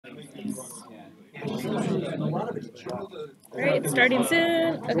All right, starting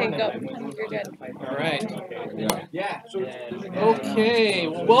soon. Okay, go. You're good. All right. Okay,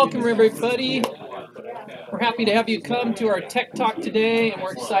 well, welcome everybody. We're happy to have you come to our Tech Talk today, and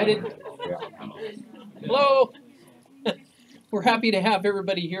we're excited. Hello. We're happy to have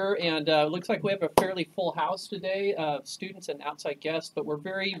everybody here, and it looks like we have a fairly full house today of students and outside guests, but we're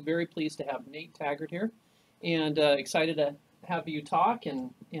very, very pleased to have Nate Taggart here, and excited to have you talk,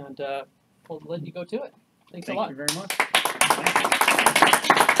 and we'll let you go to it. Thanks a lot. Thank you very much.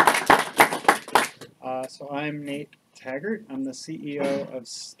 So I'm Nate Taggart. I'm the CEO of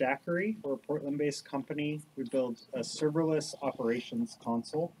Stackery. We're a Portland-based company. We build a serverless operations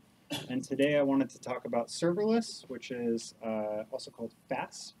console. And today I wanted to talk about serverless, which is also called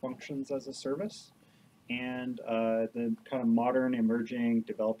FaaS, Functions as a Service, and the kind of modern emerging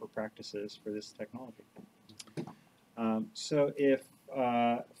developer practices for this technology. So if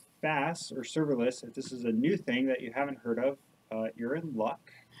FaaS or serverless, if this is a new thing that you haven't heard of, you're in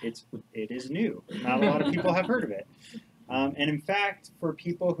luck. It is new. Not a lot of people have heard of it. And in fact, for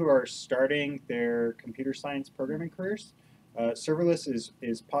people who are starting their computer science programming careers, serverless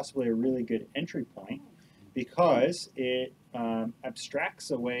is possibly a really good entry point because it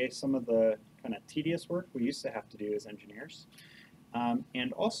abstracts away some of the kind of tedious work we used to have to do as engineers.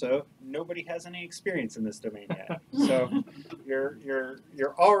 And also, nobody has any experience in this domain yet, so you're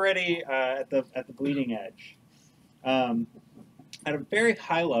already at the bleeding edge. At a very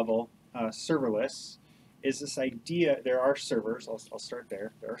high level, serverless is this idea. There are servers. I'll start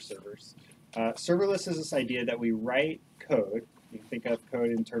there. There are servers. Serverless is this idea that we write code. You can think of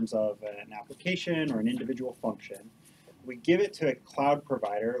code in terms of an application or an individual function. We give it to a cloud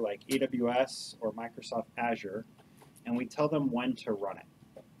provider like AWS or Microsoft Azure, and we tell them when to run it.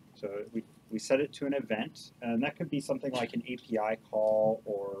 So we set it to an event, and that could be something like an API call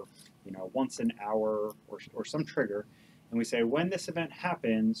or once an hour or some trigger. And we say, when this event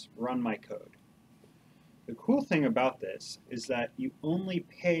happens, run my code. The cool thing about this is that you only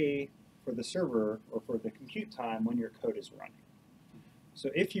pay for the server or for the compute time when your code is running. So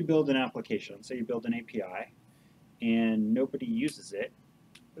if you build an application, say you build an API, and nobody uses it,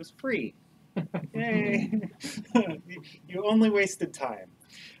 it was free. Yay! You only wasted time.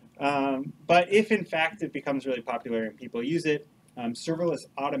 But if in fact it becomes really popular and people use it, serverless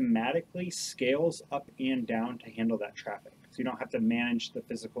automatically scales up and down to handle that traffic. So you don't have to manage the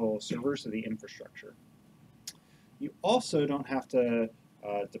physical servers or the infrastructure. You also don't have to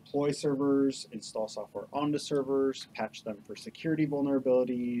deploy servers, install software onto servers, patch them for security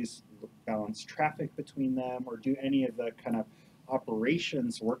vulnerabilities, balance traffic between them, or do any of the kind of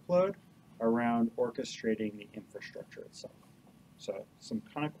operations workload around orchestrating the infrastructure itself. So some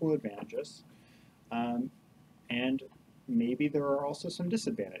kind of cool advantages. And maybe there are also some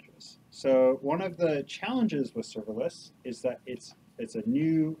disadvantages. So one of the challenges with serverless is that it's a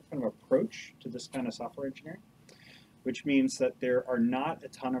new kind of approach to this kind of software engineering, which means that there are not a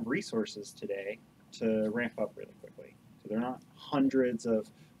ton of resources today to ramp up really quickly. So there are not hundreds of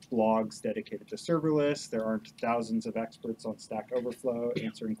blogs dedicated to serverless. There aren't thousands of experts on Stack Overflow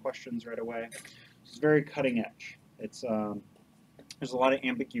answering questions right away. It's very cutting edge. It's there's a lot of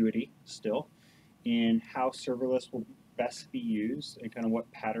ambiguity still in how serverless will best be used and kind of what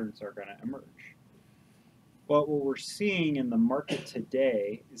patterns are going to emerge. But what we're seeing in the market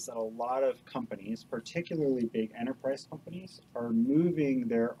today is that a lot of companies, particularly big enterprise companies, are moving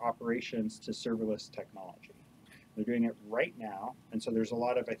their operations to serverless technology. They're doing it right now, and so there's a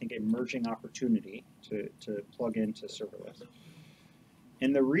lot of, I think, emerging opportunity to plug into serverless.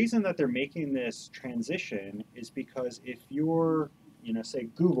 And the reason that they're making this transition is because if you're, say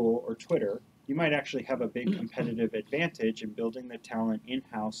Google or Twitter, you might actually have a big competitive advantage in building the talent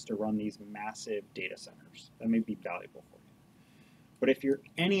in-house to run these massive data centers. That may be valuable for you. But if you're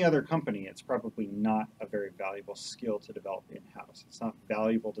any other company, it's probably not a very valuable skill to develop in-house. It's not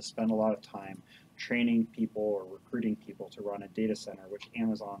valuable to spend a lot of time training people or recruiting people to run a data center, which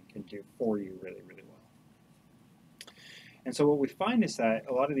Amazon can do for you really, really well. And so what we find is that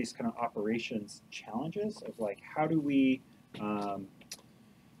a lot of these kind of operations challenges of like, how do we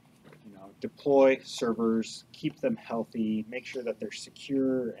deploy servers, keep them healthy, make sure that they're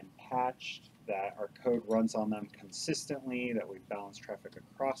secure and patched, that our code runs on them consistently, that we balance traffic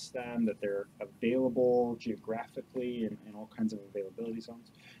across them, that they're available geographically in all kinds of availability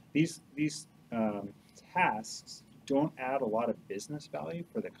zones. These tasks don't add a lot of business value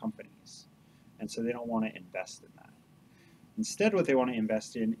for the companies, and so they don't want to invest in that. Instead, what they want to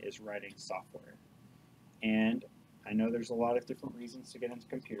invest in is writing software. And I know there's a lot of different reasons to get into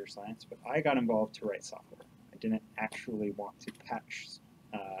computer science, but I got involved to write software. I didn't actually want to patch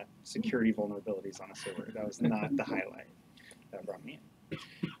security vulnerabilities on a server. That was not the highlight that brought me in.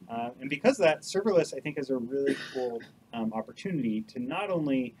 And because of that, serverless, I think, is a really cool opportunity to not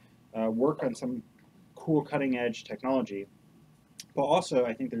only work on some cool cutting-edge technology, but also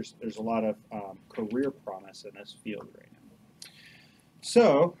I think there's a lot of career promise in this field right now.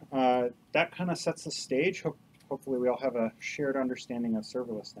 So that kind of sets the stage. Hopefully we all have a shared understanding of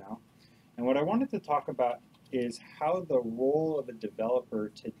serverless now. And what I wanted to talk about is how the role of a developer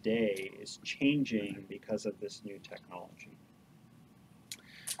today is changing because of this new technology.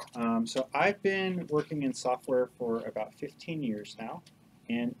 So I've been working in software for about 15 years now,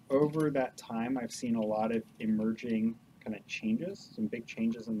 and over that time I've seen a lot of emerging kind of changes, some big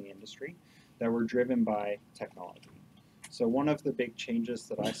changes in the industry that were driven by technology. So one of the big changes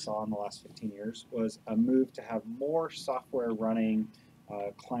that I saw in the last 15 years was a move to have more software running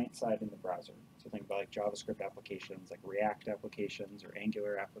client-side in the browser. So think about like JavaScript applications, like React applications or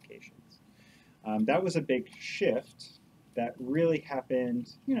Angular applications. That was a big shift that really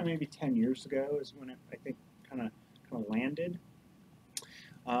happened, maybe 10 years ago is when it, I think, kind of landed.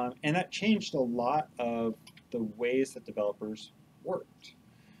 And that changed a lot of the ways that developers worked.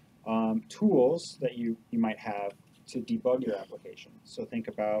 Tools that you might have to debug your application. So think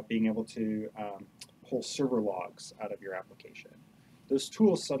about being able to pull server logs out of your application. Those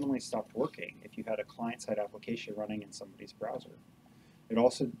tools suddenly stopped working if you had a client-side application running in somebody's browser. It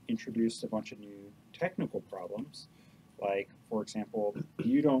also introduced a bunch of new technical problems, like, for example,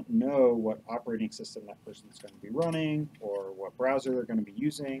 you don't know what operating system that person's going to be running or what browser they're going to be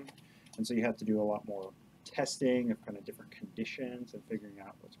using, and so you have to do a lot more testing of kind of different conditions and figuring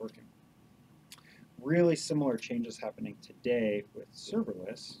out what's working. Really similar changes happening today with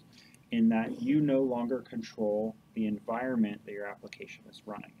serverless in that you no longer control the environment that your application is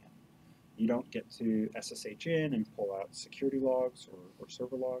running in. You don't get to SSH in and pull out security logs or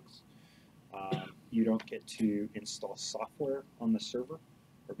server logs. You don't get to install software on the server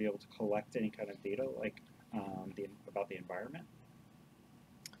or be able to collect any kind of data like about the environment.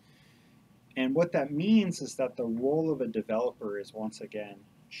 And what that means is that the role of a developer is once again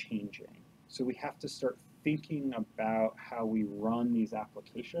changing. So we have to start thinking about how we run these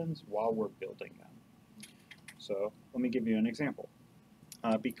applications while we're building them. So let me give you an example.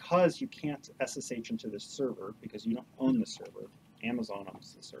 Because you can't SSH into the server because you don't own the server, Amazon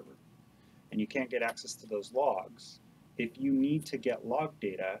owns the server, and you can't get access to those logs, if you need to get log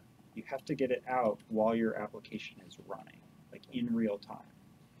data, you have to get it out while your application is running, like in real time.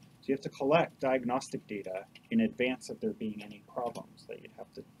 So you have to collect diagnostic data in advance of there being any problems that you'd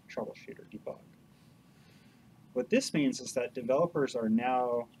have to troubleshoot or debug. What this means is that developers are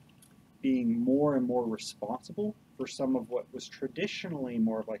now being more and more responsible for some of what was traditionally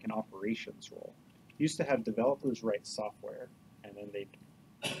more of like an operations role. You used to have developers write software, and then they'd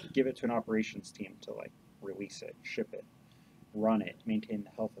give it to an operations team to like release it, ship it, run it, maintain the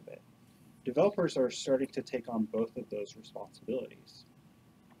health of it. Developers are starting to take on both of those responsibilities.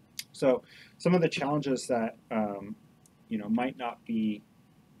 So some of the challenges that might not be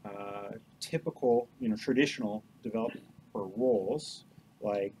typical, traditional developer roles,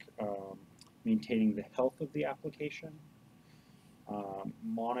 like maintaining the health of the application,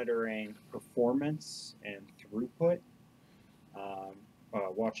 monitoring performance and throughput,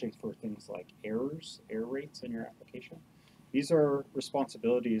 watching for things like error rates in your application. These are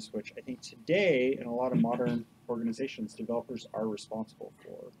responsibilities which I think today in a lot of modern organizations developers are responsible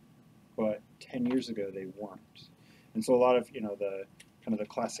for, but 10 years ago they weren't. And so a lot of the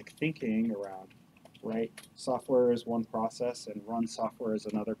classic thinking around software is one process and run software is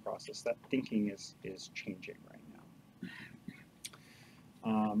another process, that thinking is changing right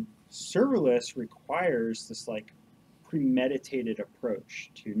now. Serverless requires this like premeditated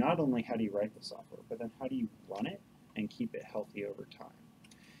approach to not only how do you write the software, but then how do you run it and keep it healthy over time.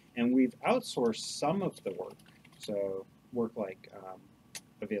 And we've outsourced some of the work, so work like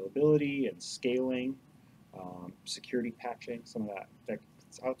availability and scaling, security patching, some of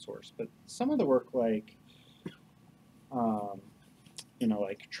that's outsourced. But some of the work like,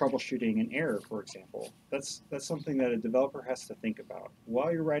 like troubleshooting an error, for example, that's something that a developer has to think about while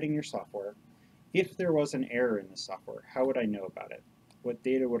you're writing your software. If there was an error in the software, how would I know about it? What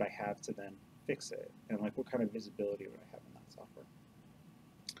data would I have to then fix it? And like what kind of visibility would I have in that software?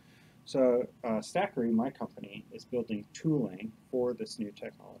 So Stackery, my company, is building tooling for this new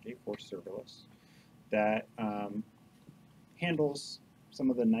technology, for serverless, that handles some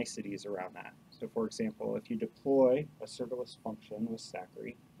of the niceties around that. So for example, if you deploy a serverless function with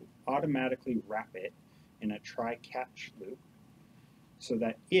Stackery, we automatically wrap it in a try-catch loop so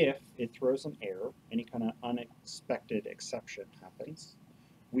that if it throws an error, any kind of unexpected exception happens,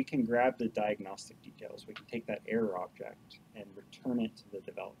 we can grab the diagnostic details. We can take that error object and return it to the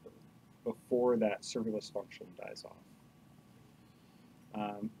developer before that serverless function dies off.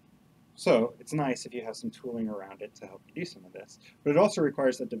 So it's nice if you have some tooling around it to help you do some of this. But it also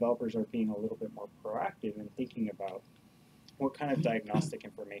requires that developers are being a little bit more proactive in thinking about what kind of diagnostic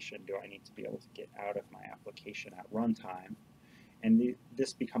information do I need to be able to get out of my application at runtime. And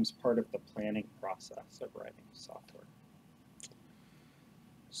this becomes part of the planning process of writing software.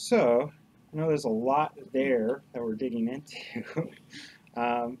 So I know there's a lot there that we're digging into.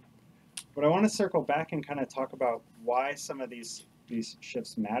 But I want to circle back and kind of talk about why some of these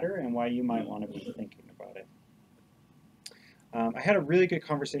shifts matter and why you might want to be thinking about it. I had a really good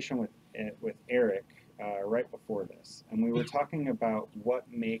conversation with Eric right before this, and we were talking about what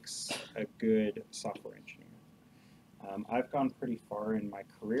makes a good software engineer. I've gone pretty far in my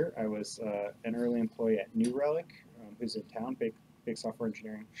career. I was an early employee at New Relic, who's in town, big software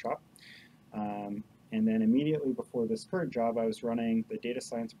engineering shop. And then immediately before this current job, I was running the data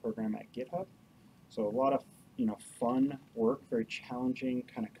science program at GitHub. So a lot of fun work, very challenging,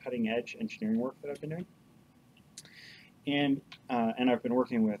 kind of cutting edge engineering work that I've been doing. And I've been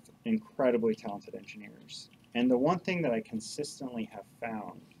working with incredibly talented engineers. And the one thing that I consistently have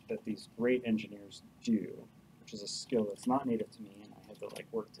found that these great engineers do, which is a skill that's not native to me and I had to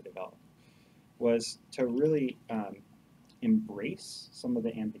work to develop, was to really embrace some of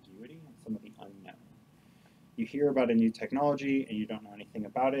the ambiguity and some of the unknown. You hear about a new technology and you don't know anything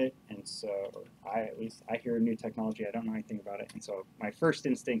about it, and so, or at least I hear a new technology, I don't know anything about it, and so my first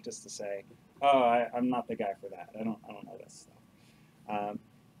instinct is to say, oh, I'm not the guy for that. I don't know this stuff.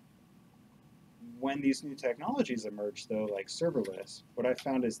 When these new technologies emerge, though, like serverless, what I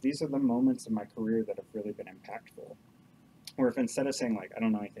found is these are the moments in my career that have really been impactful. Or if instead of saying I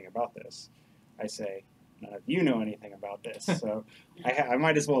don't know anything about this, I say, none of you know anything about this, so I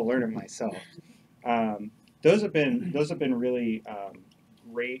might as well learn it myself. Those have been really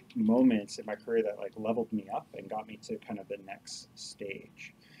great moments in my career that leveled me up and got me to kind of the next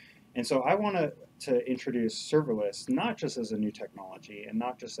stage. And so I want to introduce serverless not just as a new technology and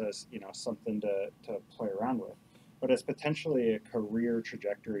not just as something to play around with, but as potentially a career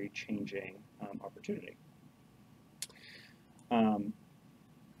trajectory changing opportunity.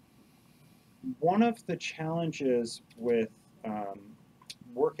 One of the challenges with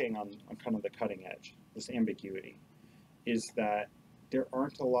working on kind of the cutting edge, this ambiguity, is that there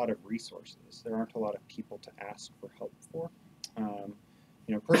aren't a lot of resources. There aren't a lot of people to ask for help for.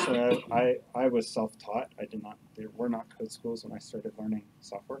 Personally, I was self-taught. There were not code schools when I started learning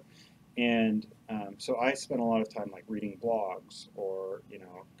software. And so I spent a lot of time reading blogs or,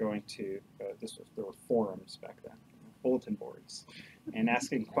 going to, there were forums back then, bulletin boards, and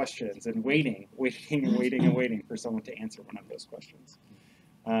asking questions and waiting for someone to answer one of those questions.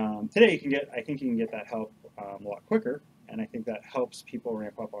 Today, I think you can get that help a lot quicker, and I think that helps people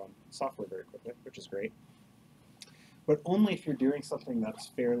ramp up on software very quickly, which is great. But only if you're doing something that's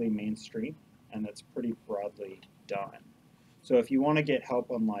fairly mainstream and that's pretty broadly done. So if you want to get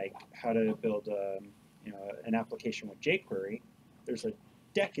help on how to build an application with jQuery, there's a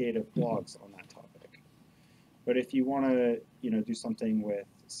decade of blogs on that topic. But if you want to do something with,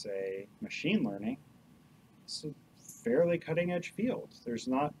 say, machine learning, it's a fairly cutting edge field. There's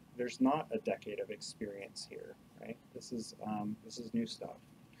not a decade of experience here, right? This is new stuff.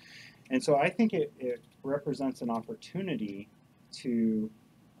 And so I think it represents an opportunity to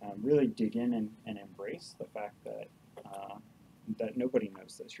really dig in and embrace the fact that that nobody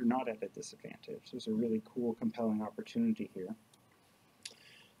knows this. You're not at a disadvantage. There's a really cool, compelling opportunity here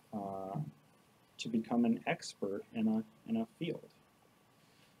to become an expert in a field.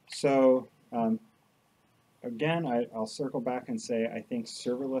 So again, I'll circle back and say I think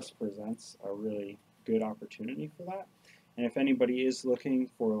serverless presents a really good opportunity for that. And if anybody is looking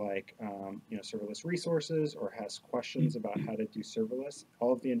for serverless resources or has questions about how to do serverless,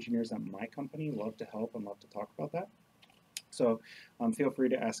 all of the engineers at my company love to help and love to talk about that. So feel free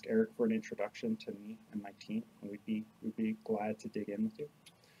to ask Eric for an introduction to me and my team, and we'd be glad to dig in with you.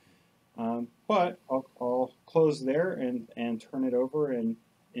 But I'll close there and turn it over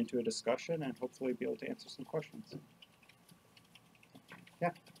into a discussion and hopefully be able to answer some questions.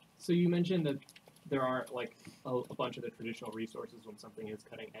 Yeah. So you mentioned that there aren't a bunch of the traditional resources when something is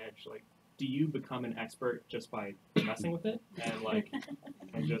cutting edge. Do you become an expert just by messing with it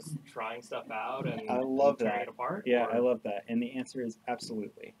and just trying stuff out and I love tearing that. it apart? Yeah, or? I love that. And the answer is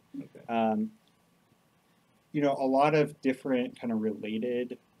absolutely. Okay. A lot of different kind of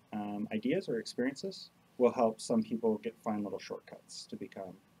related ideas or experiences will help some people find little shortcuts to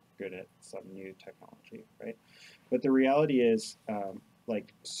become good at some new technology, right? But the reality is,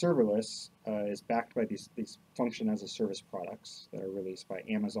 like serverless is backed by these function as a service products that are released by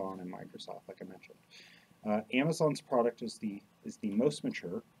Amazon and Microsoft, like I mentioned. Amazon's product is the most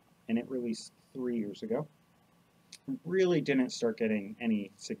mature, and it released 3 years ago. It really didn't start getting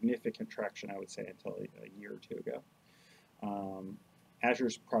any significant traction, I would say, until a year or two ago.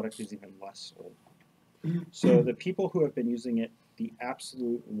 Azure's product is even less old. So the people who have been using it the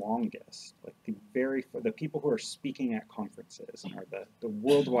absolute longest, like the people who are speaking at conferences and are the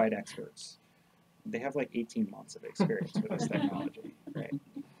worldwide experts, they have like 18 months of experience with this technology, right?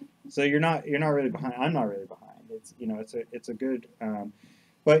 So you're not really behind. I'm not really behind. It's a good,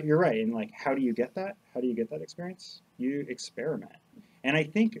 but you're right. And like, how do you get that? How do you get that experience? You experiment. And I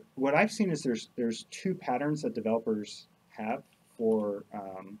think what I've seen is there's two patterns that developers have for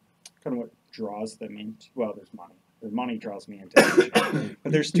kind of what draws them into. Well, there's money. The money draws me into it.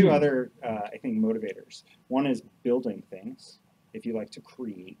 But there's two other, I think, motivators. One is building things. If you like to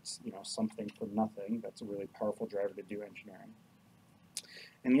create, something from nothing, that's a really powerful driver to do engineering.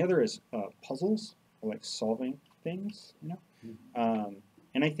 And the other is puzzles, or like solving things,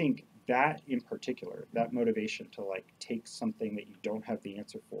 and I think that in particular, that motivation to like take something that you don't have the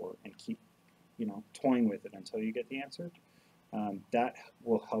answer for and keep, toying with it until you get the answer, that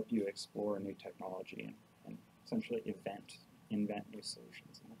will help you explore a new technology and essentially invent new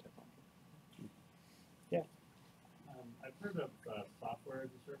solutions in the technology. Yeah. I've heard of software as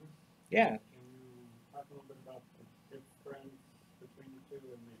a service. Yeah. Can you talk a little bit about the difference between the two,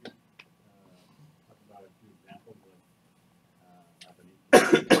 and maybe talk about a few examples of happening?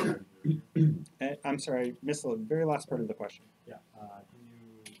 I'm sorry, I missed the very last part of the question. Yeah. Can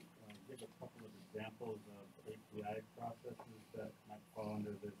you give a couple of examples of API processes that might fall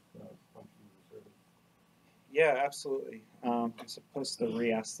under this function as a service? Yeah, absolutely. I'm supposed to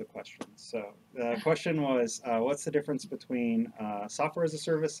re-ask the question. So the question was, what's the difference between software as a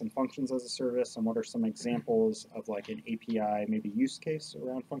service and functions as a service, and what are some examples of like an API, maybe use case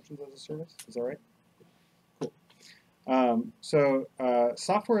around functions as a service? Is that right? Cool. So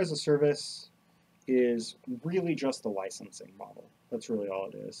software as a service is really just a licensing model. That's really all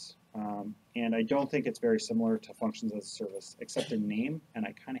it is. And I don't think it's very similar to functions as a service, except in name, and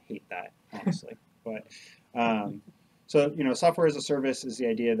I kind of hate that, honestly. But so software as a service is the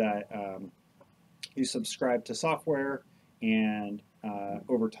idea that you subscribe to software, and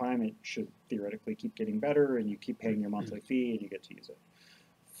over time it should theoretically keep getting better, and you keep paying your monthly fee, and you get to use it.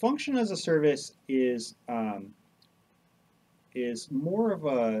 Function as a service is more of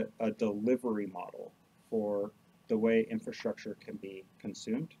a delivery model for the way infrastructure can be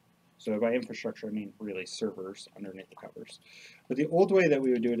consumed. So by infrastructure, I mean really servers underneath the covers. But the old way that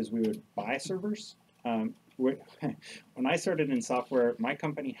we would do it is we would buy servers. When I started in software, my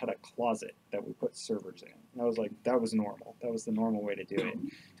company had a closet that we put servers in. That was normal. That was the normal way to do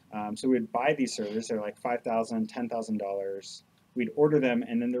it. So we'd buy these servers. They're like $5,000, $10,000. We'd order them,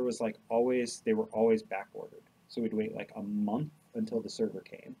 and then there was they were always back ordered. So we'd wait like a month until the server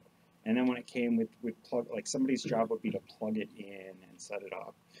came. And then when it came, we'd plug, like somebody's job would be to plug it in and set it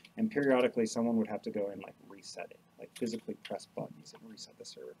up. And periodically someone would have to go and like reset it, like physically press buttons and reset the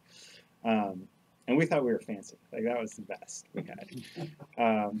server. And we thought we were fancy. Like that was the best we had.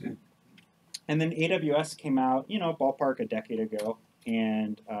 And then AWS came out, ballpark a decade ago.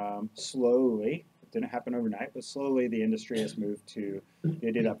 And slowly, it didn't happen overnight, but slowly the industry has moved to the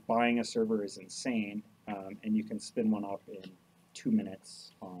idea that buying a server is insane. And you can spin one up in 2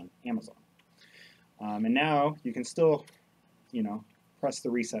 minutes on Amazon. And now you can still, press the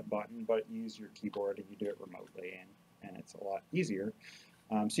reset button, but use your keyboard and you do it remotely, and it's a lot easier.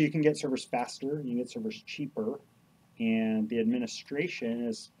 So you can get servers faster, you can get servers cheaper, and the administration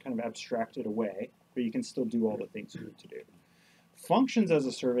is kind of abstracted away, but you can still do all the things you need to do. Functions as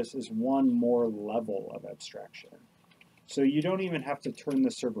a service is one more level of abstraction. So you don't even have to turn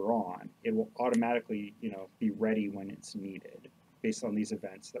the server on. It will automatically, be ready when it's needed based on these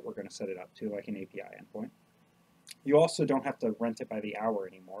events that we're going to set it up to, like an API endpoint. You also don't have to rent it by the hour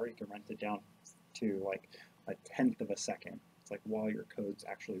anymore. You can rent it down to like 1/10 of a second. It's like while your code's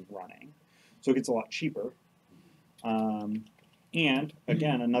actually running. So it gets a lot cheaper. And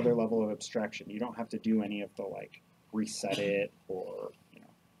again, another level of abstraction. You don't have to do any of the like reset it or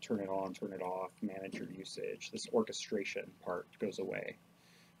turn it on, turn it off, manage your usage. This orchestration part goes away.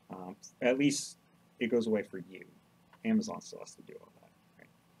 At least it goes away for you. Amazon still has to do all that.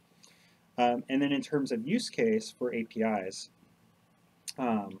 Right? And then in terms of use case for APIs,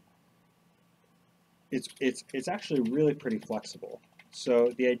 it's actually really pretty flexible.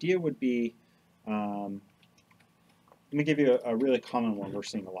 So the idea would be, let me give you a really common one we're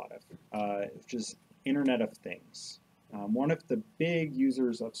seeing a lot of, which is Internet of Things. One of the big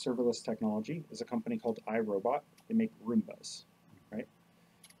users of serverless technology is a company called iRobot. They make Roombas, right?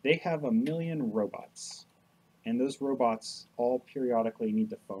 They have 1 million robots, and those robots all periodically need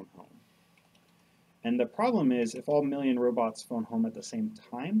to phone home. And the problem is, if all 1 million robots phone home at the same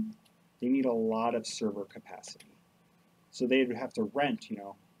time, they need a lot of server capacity. So they'd have to rent,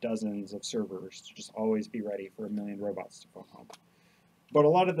 dozens of servers to just always be ready for 1 million robots to phone home. But a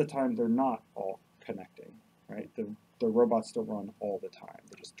lot of the time, they're not all connecting, right? The robots don't run all the time.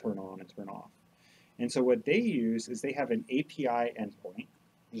 They just turn on and turn off. And so what they use is they have an API endpoint,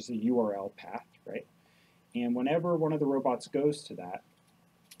 which is a URL path, right? And whenever one of the robots goes to that,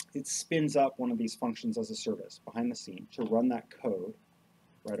 it spins up one of these functions as a service behind the scene to run that code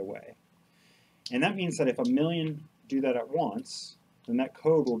right away. And that means that if 1 million do that at once, then that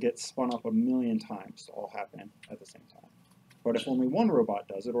code will get spun up 1 million times to all happen at the same time. But if only one robot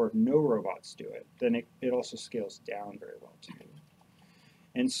does it, or if no robots do it, then it also scales down very well too.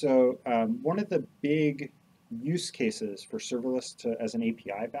 And so one of the big use cases for serverless as an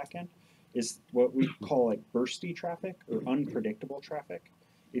API backend is what we call like bursty traffic or unpredictable traffic.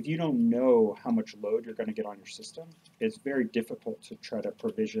 If you don't know how much load you're going to get on your system, it's very difficult to try to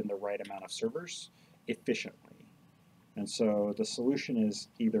provision the right amount of servers efficiently. And so the solution is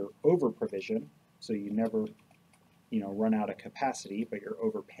either over-provision, so you never run out of capacity, but you're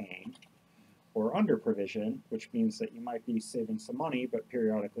overpaying, or under-provision, which means that you might be saving some money, but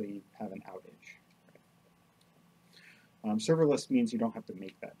periodically have an outage. Right? Serverless means you don't have to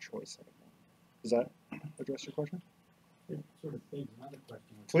make that choice anymore. Does that address your question? It sort of begs another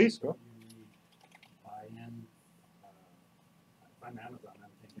question. Please, go. You need buy-in. If I'm Amazon, I'm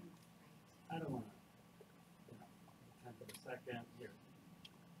thinking, I don't want to, a tenth of a second here.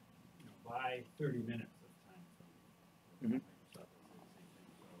 Buy 30 minutes of time from Microsoft.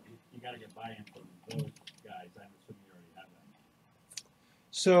 So you got to get buy-in from those guys. I'm assuming you already have that.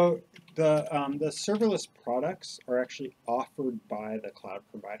 So the serverless products are actually offered by the cloud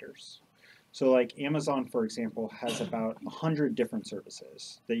providers. So like Amazon, for example, has about 100 different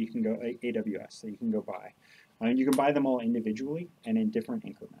services that you can go, AWS, that you can go buy. And you can buy them all individually and in different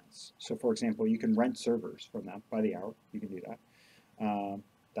increments. So for example, you can rent servers from them by the hour. You can do that.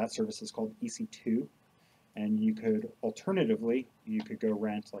 That service is called EC2. And you could, alternatively, you could go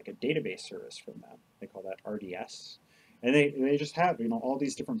rent like a database service from them. They call that RDS. And they just have, all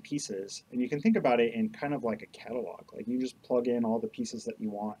these different pieces. And you can think about it in kind of like a catalog. Like you just plug in all the pieces that you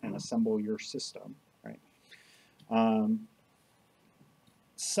want and assemble your system, right?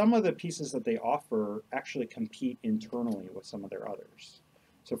 Some of the pieces that they offer actually compete internally with some of their others.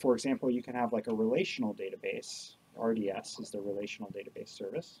 So for example, you can have like a relational database. RDS is the relational database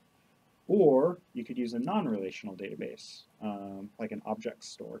service. Or you could use a non-relational database, like an object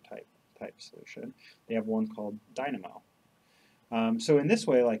store type solution. They have one called Dynamo. So in this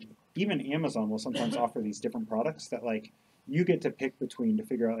way, like even Amazon will sometimes offer these different products that like you get to pick between to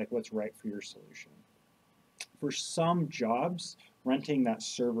figure out like what's right for your solution. For some jobs, renting that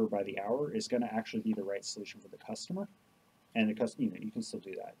server by the hour is going to actually be the right solution for the customer, and the customer, you can still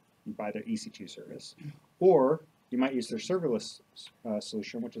do that. You buy their EC2 service, or you might use their serverless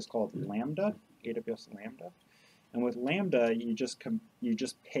solution, which is called Lambda, AWS Lambda. And with Lambda, you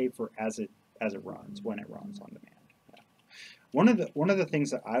just pay for as it runs, when it runs on demand. Yeah. One of the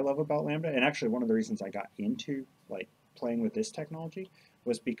things that I love about Lambda, and actually one of the reasons I got into like playing with this technology,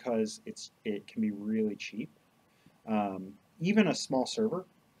 was because it can be really cheap. Even a small server,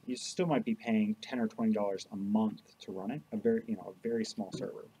 you still might be paying $10 or $20 a month to run it. A very small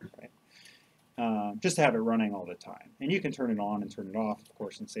server, right? Just to have it running all the time. And you can turn it on and turn it off, of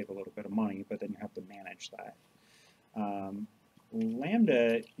course, and save a little bit of money, but then you have to manage that.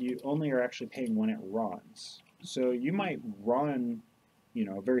 Lambda, you only are actually paying when it runs. So you might run,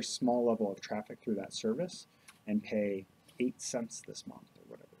 a very small level of traffic through that service and pay 8 cents this month or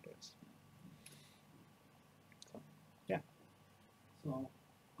whatever it is. So, yeah. So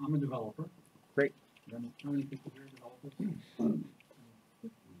I'm a developer. Great. How many people here are developers?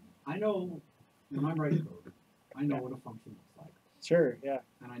 I know when I'm writing code, I know what a function looks like. Sure, yeah.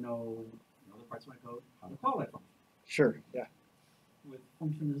 And I know in other parts of my code how to call that function. Sure, yeah. With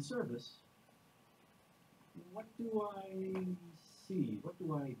function as a service, what do I see? What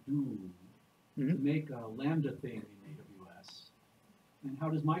do I do to make a Lambda thing in AWS? And how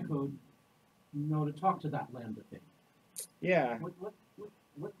does my code know to talk to that Lambda thing? Yeah.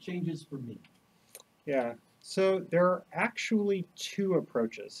 What changes for me? Yeah. So there are actually 2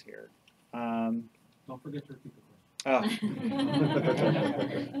 approaches here. Don't forget to repeat the question.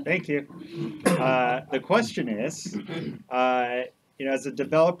 Oh. Thank you. The question is, as a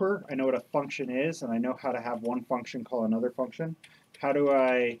developer, I know what a function is, and I know how to have one function call another function. How do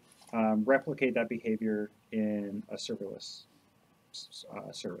I replicate that behavior in a serverless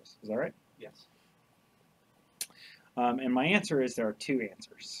service? Is that right? Yes. And my answer is there are two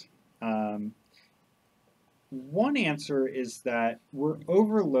answers. One answer is that we're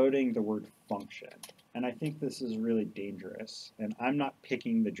overloading the word function, and I think this is really dangerous, and I'm not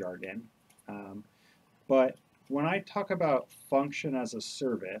picking the jargon, but when I talk about function as a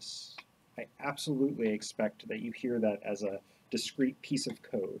service, I absolutely expect that you hear that as a discrete piece of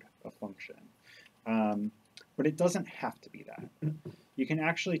code, a function. But it doesn't have to be that. You can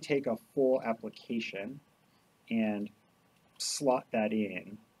actually take a full application and slot that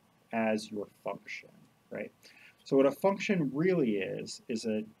in as your function, right? So what a function really is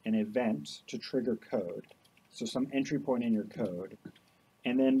an event to trigger code. So some entry point in your code.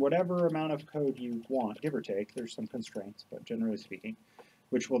 And then whatever amount of code you want, give or take, there's some constraints, but generally speaking,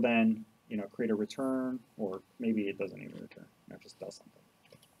 which will then create a return, or maybe it doesn't even return, it just does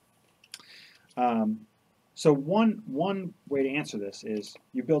something. So one way to answer this is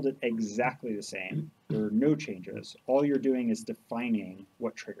you build it exactly the same. There are no changes. All you're doing is defining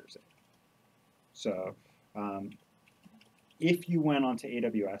what triggers it. So if you went onto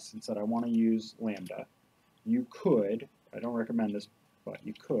AWS and said, I want to use Lambda, you could, I don't recommend this, but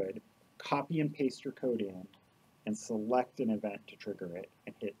you could copy and paste your code in and select an event to trigger it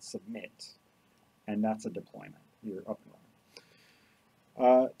and hit submit, and that's a deployment. You're up and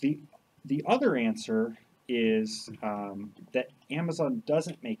running. The other answer is that Amazon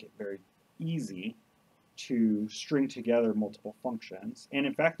doesn't make it very easy to string together multiple functions, and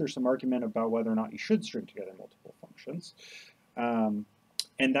in fact there's some argument about whether or not you should string together multiple functions, and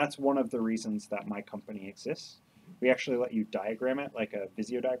that's one of the reasons that my company exists. We actually let you diagram it like a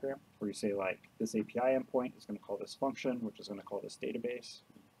Visio diagram, where you say, like, this API endpoint is going to call this function, which is going to call this database,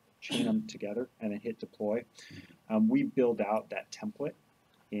 chain them together, and then hit deploy. We build out that template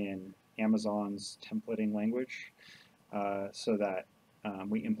in Amazon's templating language so that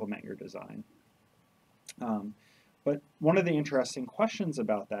we implement your design. But one of the interesting questions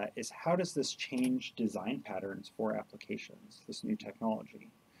about that is, how does this change design patterns for applications, this new technology?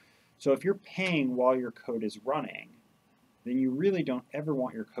 So if you're paying while your code is running, then you really don't ever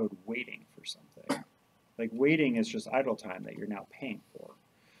want your code waiting for something. Like, waiting is just idle time that you're now paying for.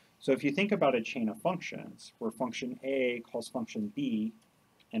 So if you think about a chain of functions, where function A calls function B,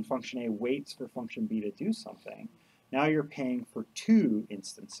 and function A waits for function B to do something, now you're paying for two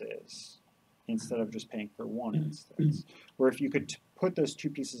instances instead of just paying for one instance. Where if you could put those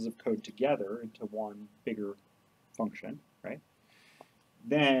two pieces of code together into one bigger function, right?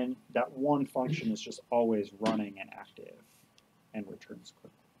 Then that one function is just always running and active and returns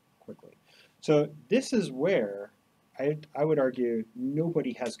quickly. So this is where I would argue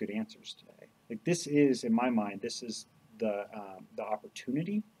nobody has good answers today. Like, this is, in my mind, this is the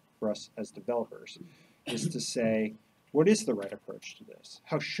opportunity for us as developers, is to say, what is the right approach to this?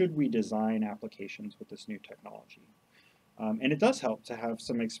 How should we design applications with this new technology? And it does help to have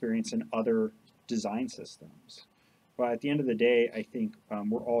some experience in other design systems. But at the end of the day, I think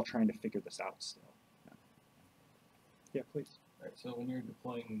we're all trying to figure this out still. Yeah, please. All right, so when you're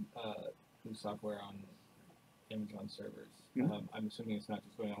deploying new software on Amazon servers, I'm assuming it's not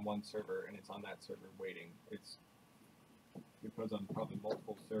just going on one server and it's on that server waiting. It's your code's on probably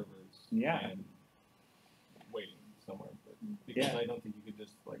multiple servers and waiting somewhere. Because I don't think you could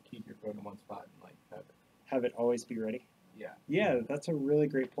just like keep your code in one spot and like have it always be ready. Yeah. Yeah, that's a really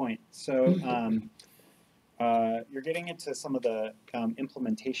great point. So you're getting into some of the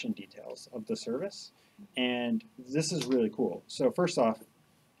implementation details of the service, and this is really cool. So first off,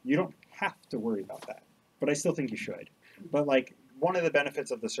 you don't have to worry about that, but I still think you should. But like, one of the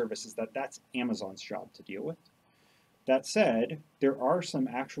benefits of the service is that that's Amazon's job to deal with. That said, there are some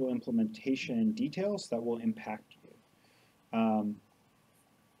actual implementation details that will impact you.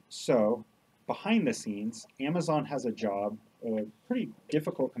 So behind the scenes, Amazon has a job, a pretty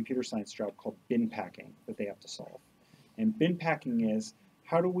difficult computer science job called bin packing that they have to solve. And bin packing is,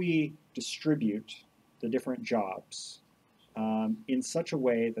 how do we distribute the different jobs in such a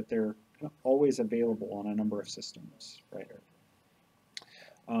way that they're always available on a number of systems, right?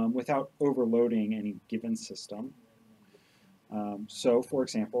 Without overloading any given system. So for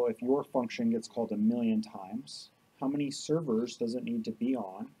example, if your function gets called 1,000,000 times, how many servers does it need to be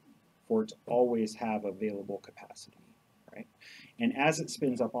on for it to always have available capacity, right? And as it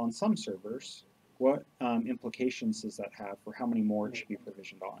spins up on some servers, what implications does that have for how many more it should be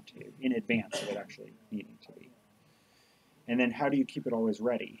provisioned onto in advance of it actually needing to be? And then how do you keep it always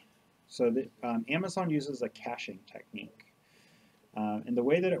ready? So Amazon uses a caching technique. And the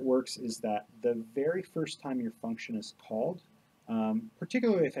way that it works is that the very first time your function is called,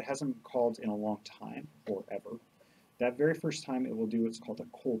 particularly if it hasn't been called in a long time or ever, that very first time it will do what's called a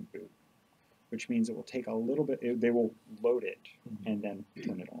cold boot, which means it will take a little bit, they will load it and then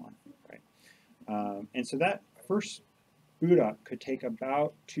turn it on, right? And so that first boot up could take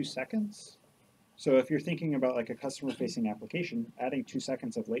about 2 seconds. So if you're thinking about like a customer-facing application, adding 2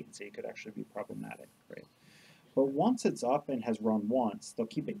 seconds of latency could actually be problematic, right? But once it's up and has run once, they'll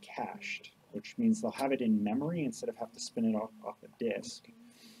keep it cached, which means they'll have it in memory instead of have to spin it off a disk,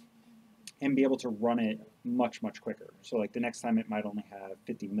 and be able to run it much, much quicker. So like the next time it might only have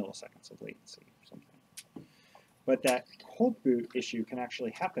 50 milliseconds of latency or something. But that cold boot issue can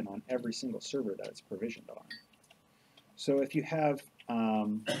actually happen on every single server that it's provisioned on. So if you have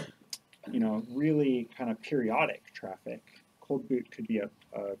you know, really kind of periodic traffic, cold boot could be a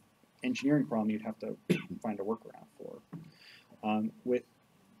engineering problem you'd have to find a workaround for.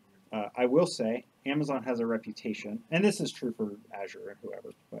 I will say, Amazon has a reputation, and this is true for Azure and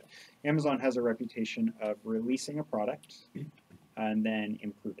whoever, but Amazon has a reputation of releasing a product and then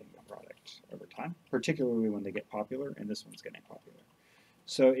improving the product over time, particularly when they get popular, and this one's getting popular.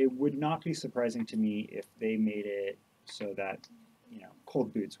 So it would not be surprising to me if they made it so that, you know,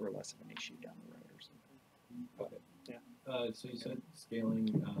 cold boots were less of an issue down the road or something. But, yeah. So you said scaling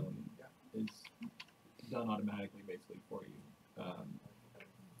is done automatically, basically for you.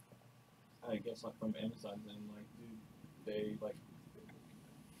 I guess like from Amazon, then like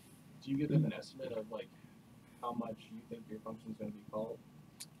do you give them an estimate of like how much you think your function is going to be called?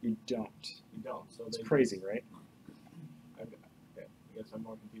 You don't. You don't. So it's crazy, right? Okay. I guess I'm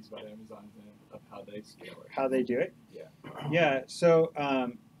more confused about Amazon than of how they scale it. How they do it? Yeah. Yeah. So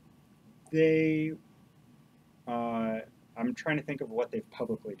they. I'm trying to think of what they've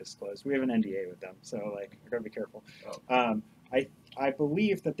publicly disclosed. We have an NDA with them, so like I gotta be careful. Oh. I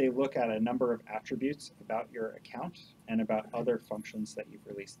believe that they look at a number of attributes about your account and about other functions that you've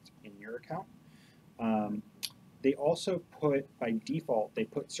released in your account. They also put, by default, they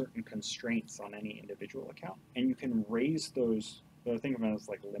put certain constraints on any individual account, and you can raise those. Think of them as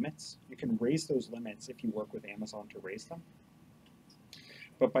like limits. You can raise those limits if you work with Amazon to raise them.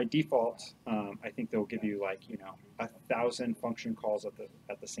 But by default, I think they'll give you like 1,000 function calls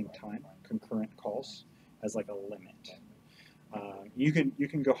at the same time, concurrent calls, as like a limit. You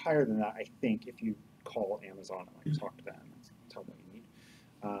can go higher than that, I think, if you call Amazon and like talk to them and tell them what you need.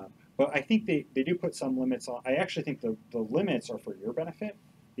 But I think they do put some limits on. I actually think the limits are for your benefit,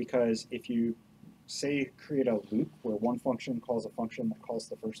 because if you say create a loop where one function calls a function that calls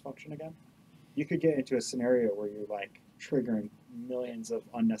the first function again, you could get into a scenario where you're like triggering millions of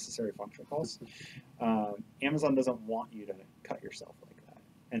unnecessary function calls. Amazon doesn't want you to cut yourself like that.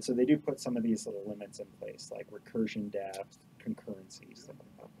 And so they do put some of these little limits in place, like recursion depth, concurrency, stuff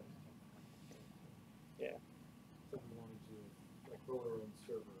like that. Yeah. So if we wanted to like roll our own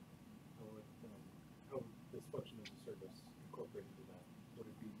server, how would this function as a service incorporate into that? Would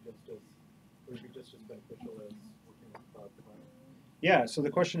it be just as beneficial as working with a cloud provider? Yeah, so the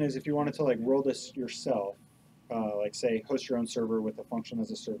question is, if you wanted to like roll this yourself, like say host your own server with a function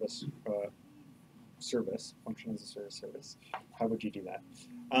as a service function as a service, how would you do that?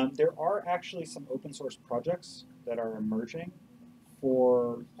 There are actually some open source projects that are emerging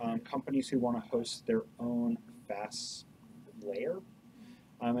for companies who want to host their own FaaS layer.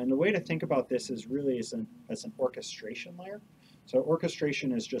 And the way to think about this is really as an orchestration layer. So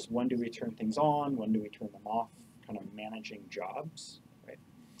orchestration is just when do we turn things on, when do we turn them off, kind of managing jobs, right?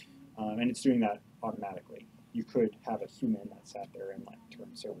 And it's doing that automatically. You could have a human that sat there and like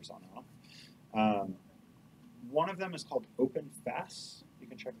turn servers on and off. One of them is called Open FaaS. You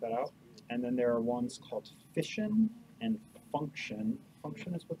can check that out. And then there are ones called Fission and Function.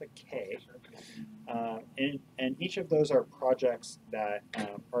 Function is with a K. And each of those are projects that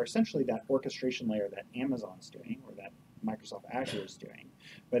are essentially that orchestration layer that Amazon's doing or that Microsoft Azure is doing,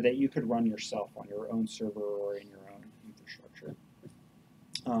 but that you could run yourself on your own server or in your own infrastructure.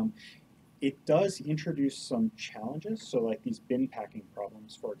 It does introduce some challenges. So like these bin packing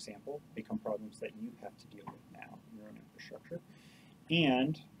problems, for example, become problems that you have to deal with now in your own infrastructure.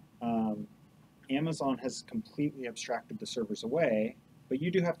 And Amazon has completely abstracted the servers away, but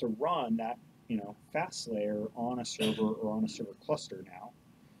you do have to run that FaaS layer on a server or on a server cluster now.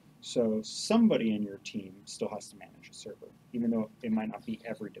 So somebody in your team still has to manage a server, even though it might not be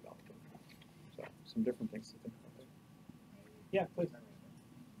every developer. So some different things to think about there. Yeah, please.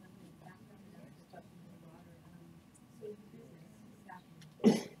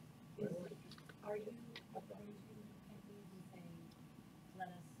 Are you approaching companies and saying, let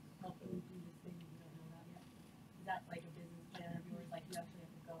us help you do this thing you don't know about yet? Is that like a business plan of yours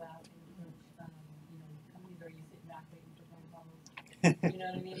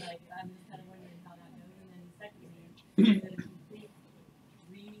like, I'm just kind of wondering how that goes. And then secondly, is it a complete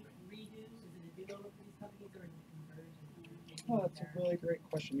redo? Is it a do-over for these companies, or is it conversion? Oh, that's a really great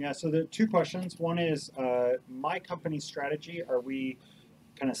question. Yeah, so there are two questions. One is my company's strategy. Are we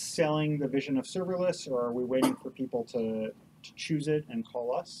kind of selling the vision of serverless, or are we waiting for people to choose it and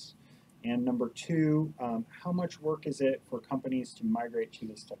call us? And number two, how much work is it for companies to migrate to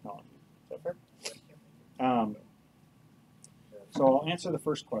this technology? Is that fair? So I'll answer the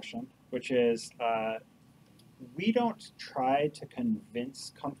first question, which is we don't try to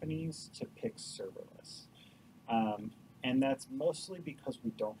convince companies to pick serverless. And that's mostly because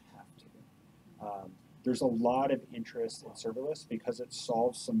we don't have to. There's a lot of interest in serverless because it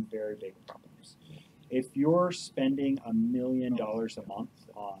solves some very big problems. If you're spending $1 million a month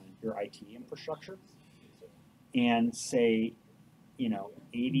on your IT infrastructure, and say,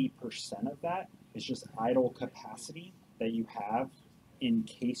 80% of that is just idle capacity that you have in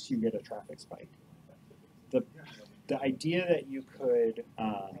case you get a traffic spike, the idea that you could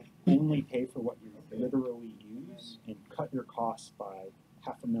only pay for what you literally use and cut your costs by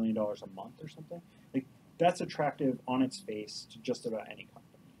 $500,000 a month or something, like that's attractive on its face to just about any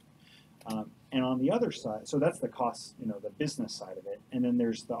company. And on the other side, so that's the cost, the business side of it, and then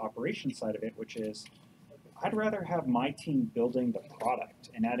there's the operation side of it, which is I'd rather have my team building the product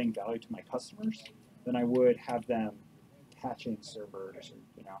and adding value to my customers than I would have them patching servers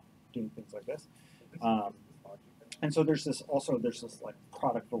or doing things like this. And so there's this like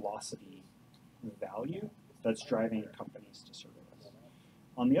product velocity value that's driving companies to serverless.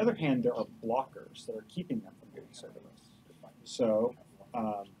 On the other hand, there are blockers that are keeping them from doing serverless. So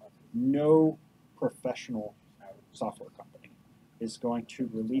no professional software company is going to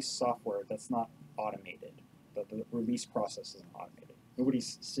release software that's not automated, that the release process isn't automated.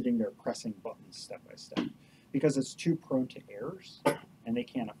 Nobody's sitting there pressing buttons step by step because it's too prone to errors and they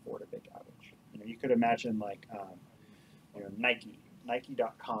can't afford a big outage. You could imagine like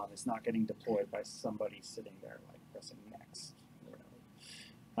Nike.com is not getting deployed by somebody sitting there like pressing next or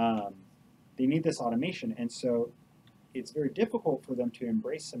whatever. They need this automation, and so it's very difficult for them to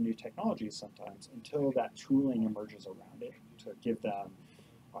embrace some new technologies sometimes until that tooling emerges around it to give them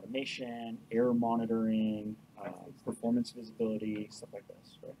automation, error monitoring, performance visibility, stuff like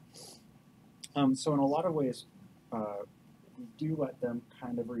this, right? So in a lot of ways, we do let them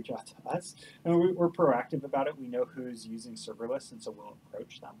kind of reach out to us. And we're proactive about it. We know who's using serverless, and so we'll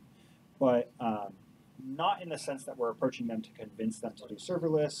approach them. But not in the sense that we're approaching them to convince them to do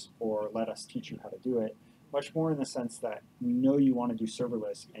serverless or let us teach you how to do it, much more in the sense that we know you want to do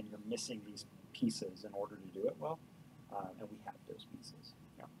serverless and you're missing these pieces in order to do it well, and we have those pieces.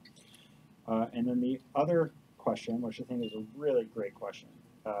 Yeah. And then the other question, which I think is a really great question,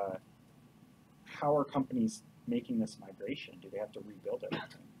 how are companies making this migration? Do they have to rebuild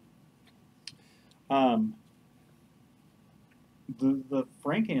everything? The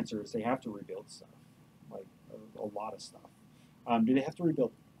frank answer is they have to rebuild stuff, like a lot of stuff. Do they have to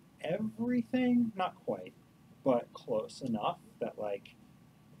rebuild everything? Not quite, but close enough that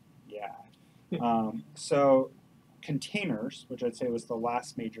yeah. So containers, which I'd say was the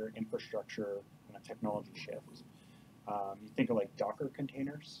last major infrastructure kind of technology shift. You think of like Docker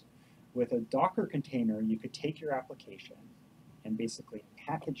containers. With a Docker container, you could take your application and basically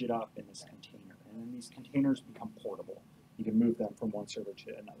package it up in this container, and then these containers become portable. You can move them from one server to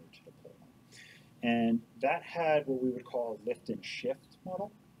another to deploy them. And that had what we would call a lift and shift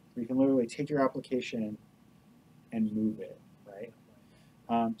model, where you can literally take your application and move it, right?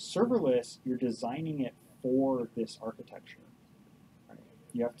 Serverless, you're designing it for this architecture. Right?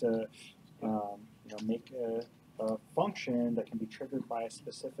 You have to make a function that can be triggered by a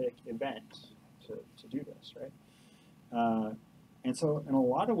specific event to do this, right? And so in a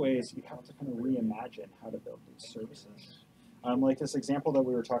lot of ways, you have to kind of reimagine how to build these services. Like this example that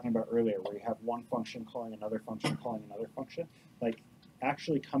we were talking about earlier, where you have one function calling another function calling another function, like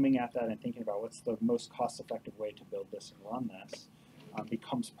actually coming at that and thinking about what's the most cost-effective way to build this and run this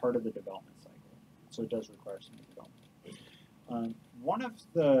becomes part of the development cycle. So it does require some development. One of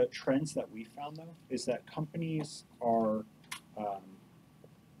the trends that we found, though, is that companies are,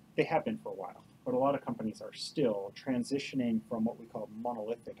 they have been for a while, but a lot of companies are still transitioning from what we call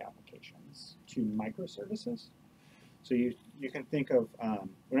monolithic applications to microservices. So you can think of,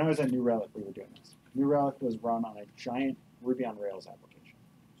 when I was at New Relic, we were doing this. New Relic was run on a giant Ruby on Rails application.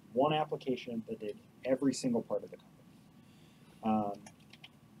 One application that did every single part of the company.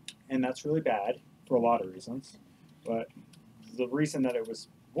 And that's really bad for a lot of reasons, but the reason that it was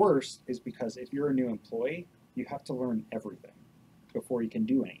worse is because if you're a new employee, you have to learn everything before you can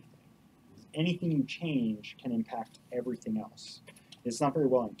do anything. Anything you change can impact everything else. It's not very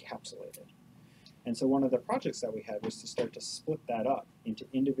well encapsulated. And so one of the projects that we had was to start to split that up into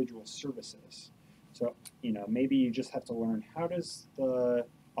individual services. So, you know, maybe you just have to learn how does the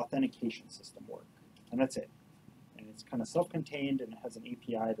authentication system work, and that's it. And it's kind of self-contained, and it has an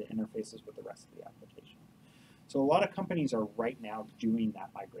API that interfaces with the rest of the application. So a lot of companies are right now doing that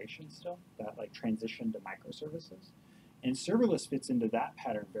migration still, that like transition to microservices. And serverless fits into that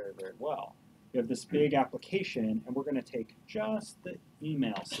pattern very, very well. You have this big application, and we're going to take just the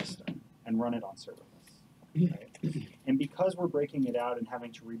email system and run it on serverless. Right? And because we're breaking it out and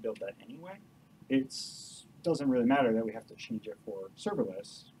having to rebuild that anyway, it doesn't really matter that we have to change it for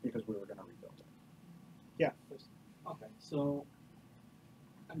serverless because we were going to rebuild it. Yeah, please. Okay, so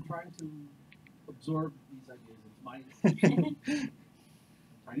I'm trying to absorb these ideas into my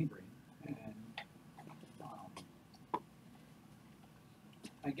tiny brain, and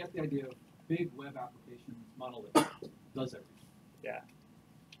I get the idea of big web applications, monolith, does everything. Yeah.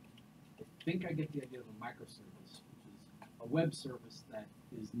 I think I get the idea of a microservice, which is a web service that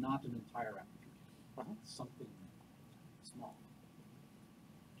is not an entire application. It's something small.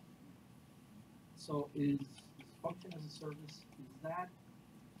 So is function as a service, is that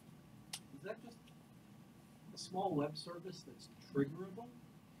just a small web service that's triggerable?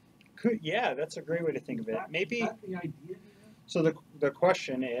 Yeah, that's a great way to think of it. Maybe. Is that the idea here? So the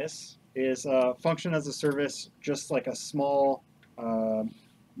question is function as a service just like a small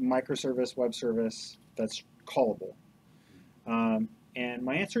microservice web service that's callable? And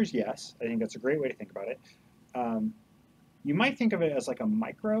my answer is yes. I think that's a great way to think about it. You might think of it as like a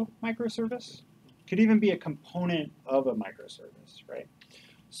microservice. Could even be a component of a microservice, right?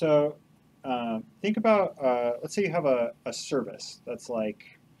 So think about, let's say you have a service that's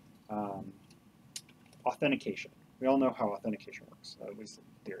like authentication. We all know how authentication works, at least in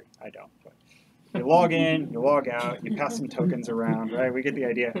theory. I don't, but you log in, you log out, you pass some tokens around, right? We get the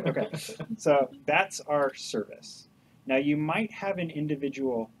idea. Okay, so that's our service. Now you might have an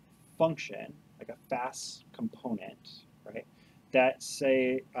individual function, like a FaaS component, right, that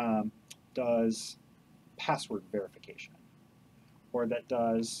say does password verification, or that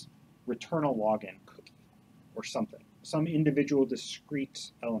does return a login cookie, or something, some individual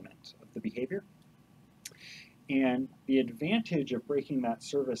discrete element of the behavior. And the advantage of breaking that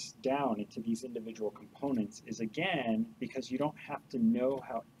service down into these individual components is, again, because you don't have to know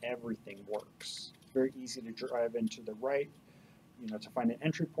how everything works. It's very easy to drive into the right, to find an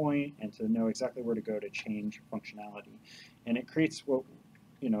entry point and to know exactly where to go to change functionality. And it creates what,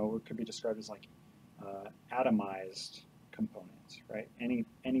 what could be described as like atomized components, right? Any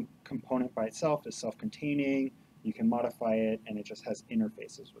component by itself is self-containing. You can modify it, and it just has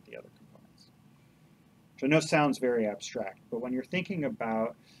interfaces with the other components. Which I know sounds very abstract, but when you're thinking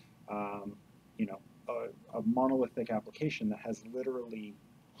about, a monolithic application that has literally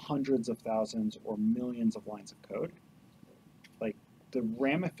hundreds of thousands or millions of lines of code, like the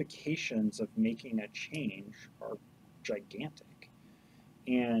ramifications of making a change are gigantic.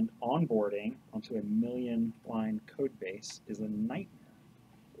 And onboarding onto a million-line code base is a nightmare.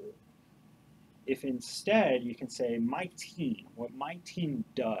 If instead you can say, what my team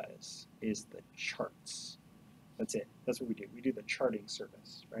does is the charts. That's it. That's what we do. We do the charting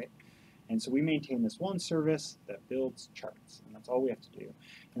service, right? And so we maintain this one service that builds charts, and that's all we have to do.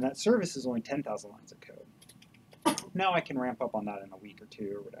 And that service is only 10,000 lines of code. Now I can ramp up on that in a week or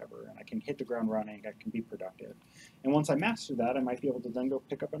two or whatever, and I can hit the ground running, I can be productive. And once I master that, I might be able to then go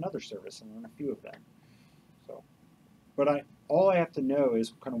pick up another service and run a few of them. So, but all I have to know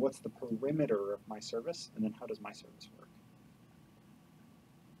is kind of what's the perimeter of my service, and then how does my service work.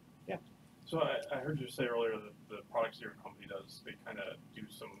 Yeah. So I heard you say earlier that the products your company does, they kind of do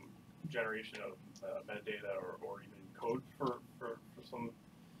some generation of metadata or even code for some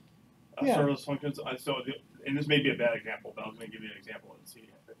serverless functions. And this may be a bad example, but I was going to give you an example and see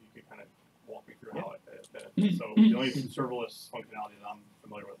if you could kind of walk me through how it benefits. So the only serverless functionality that I'm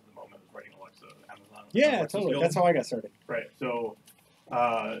familiar with at the moment is writing Alexa Amazon. Yeah, totally. That's how I got started. Right. So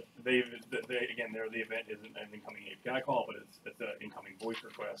they're the event isn't an incoming API call, but it's an incoming voice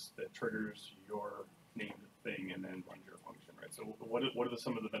request that triggers your named thing and then runs your function, right? So what are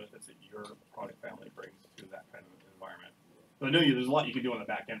some of the benefits that your product family brings to that kind of environment? So I know there's a lot you can do on the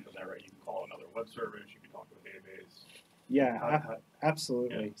back end from there, right? You can call another web service, you can talk to a database. Yeah,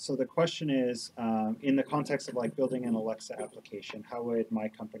 absolutely. Yeah. So the question is, in the context of like building an Alexa application, how would my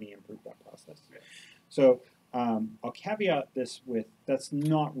company improve that process? Yeah. So I'll caveat this with, that's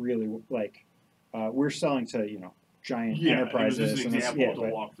not really like, we're selling to, giant enterprises. It was just an example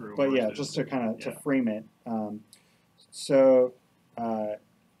to walk through. But yeah, just to kind of to frame it. So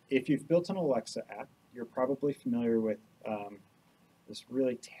if you've built an Alexa app, you're probably familiar with this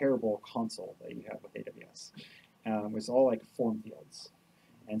really terrible console that you have with AWS. It's all like form fields.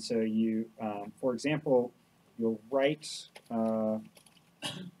 And so you, for example, you'll write your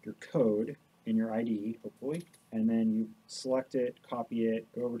code in your IDE, hopefully, and then you select it, copy it,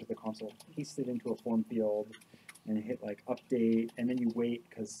 go over to the console, paste it into a form field, and hit like update, and then you wait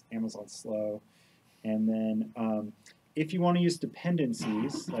because Amazon's slow. And then if you want to use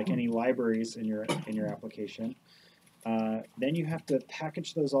dependencies, like any libraries in your application, then you have to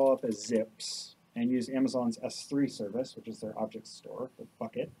package those all up as zips and use Amazon's S3 service, which is their object store, the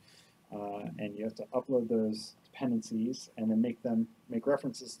bucket. And you have to upload those dependencies and then make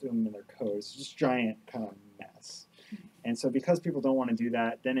references to them in their code. It's just a giant kind of mess. And so because people don't want to do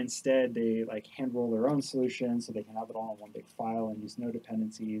that, then instead they like hand roll their own solution so they can have it all in one big file and use no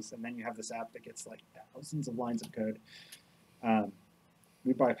dependencies. And then you have this app that gets like thousands of lines of code.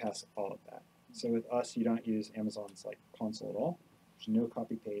 We bypass all of that. So with us, you don't use Amazon's like console at all. There's no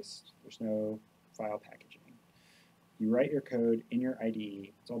copy paste. There's no file packaging. You write your code in your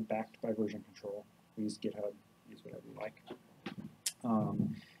IDE. It's all backed by version control. We use GitHub. Use whatever you like.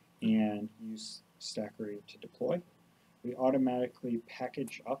 And use Stackery to deploy. We automatically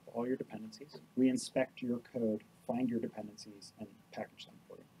package up all your dependencies. We inspect your code, find your dependencies, and package them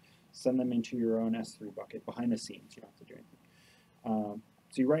for you. Send them into your own S3 bucket behind the scenes. You don't have to do anything.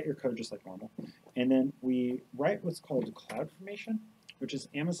 So you write your code just like normal. And then we write what's called CloudFormation, which is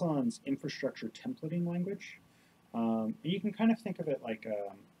Amazon's infrastructure templating language. You can kind of think of it like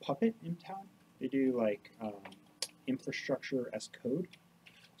Puppet in town. They do like infrastructure as code.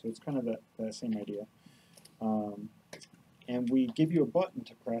 So it's kind of the same idea. And we give you a button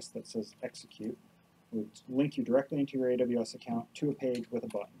to press that says execute. We'll link you directly into your AWS account to a page with a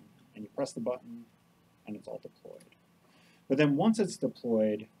button. And you press the button, and it's all deployed. But then once it's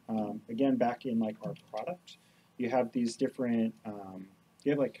deployed, again, back in like our product, you have these different,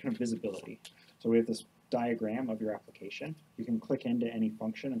 you have like kind of visibility. So we have this diagram of your application. You can click into any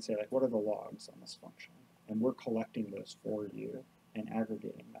function and say like, what are the logs on this function? And we're collecting those for you and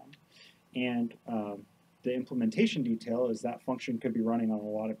aggregating them. And the implementation detail is that function could be running on a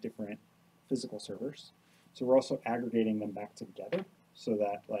lot of different physical servers. So we're also aggregating them back together so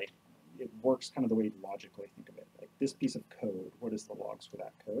that like it works kind of the way you logically think of it. Like this piece of code, what is the logs for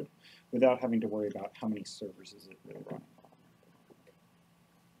that code? Without having to worry about how many servers is it really running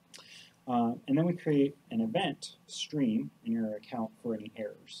on. And then we create an event stream in your account for any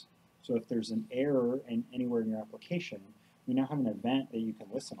errors. So if there's an error anywhere in your application, we now have an event that you can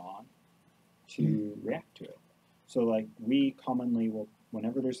listen on to react to it. So like we commonly will,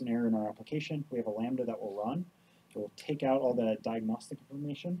 whenever there's an error in our application, we have a Lambda that will run. It will take out all the diagnostic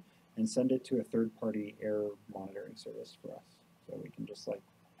information and send it to a third-party error monitoring service for us. So we can just like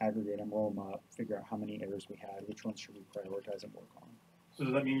aggregate them, roll them up, figure out how many errors we had, which ones should we prioritize and work on. So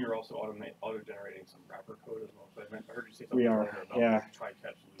does that mean you're also auto-generating some wrapper code as well? I heard you say something We are, earlier about yeah. like,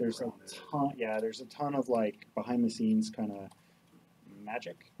 try-catch. There's a ton, yeah. There's a ton of like behind-the-scenes kind of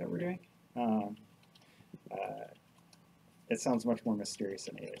magic that we're doing. It sounds much more mysterious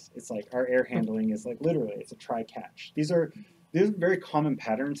than it is. It's like our error handling is like literally it's a try-catch. These are very common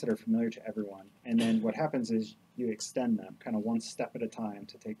patterns that are familiar to everyone. And then what happens is you extend them kind of one step at a time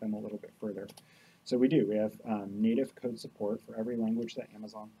to take them a little bit further. So we do. We have native code support for every language that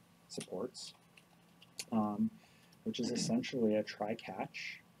Amazon supports, which is essentially a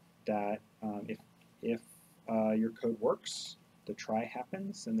try-catch that if your code works, the try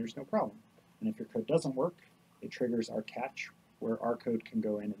happens and there's no problem. And if your code doesn't work, it triggers our catch where our code can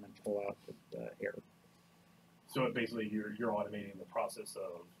go in and then pull out the error. So basically you're automating the process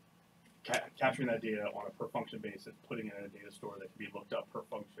of capturing that data on a per function basis, putting it in a data store that can be looked up per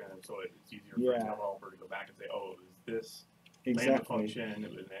function, so it's easier for a developer to go back and say, oh, is this Lambda function?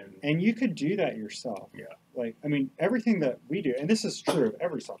 And you could do that yourself. Yeah. Like, I mean, everything that we do, and this is true of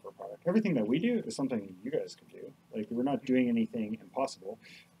every software product, everything that we do is something you guys could do. Like, we're not doing anything impossible.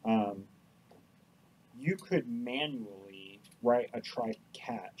 You could manually write a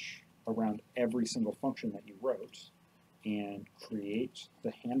try-catch around every single function that you wrote and create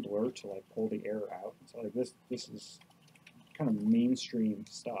the handler to like pull the error out. So like this is kind of mainstream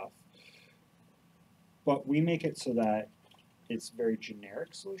stuff. But we make it so that it's very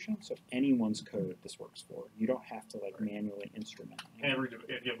generic solution, so anyone's code this works for. You don't have to like manually instrument it. And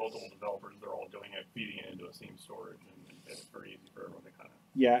if you have multiple developers, they're all doing it, feeding it into a same storage, and it's very easy for everyone to kind of.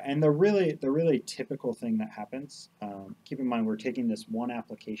 Yeah, and the really typical thing that happens, keep in mind we're taking this one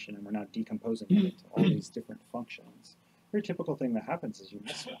application and we're not decomposing it into all these different functions. Very typical thing that happens is you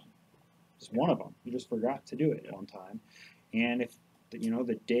miss one. Just one of them. You just forgot to do it one time. And if,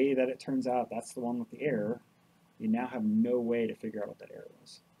 the day that it turns out that's the one with the error, you now have no way to figure out what that error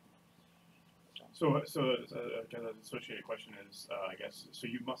was. So kind of associated question is, I guess, so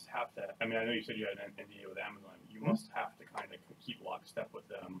you must have to, I mean, I know you said you had an NDA with Amazon. You must have to kind of keep lockstep with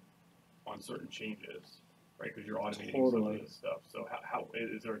them on certain changes, right? Because you're automating some of this stuff. So how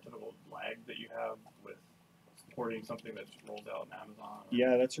is there a typical lag that you have with supporting something that rolls out in Amazon? Or?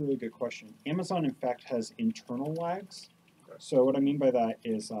 Yeah, that's a really good question. Amazon, in fact, has internal lags. Okay. So what I mean by that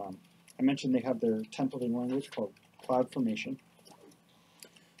is, I mentioned they have their templating language called CloudFormation.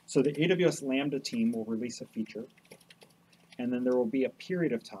 So the AWS Lambda team will release a feature, and then there will be a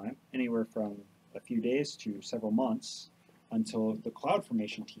period of time, anywhere from a few days to several months, until the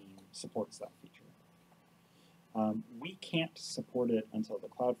CloudFormation team supports that feature. We can't support it until the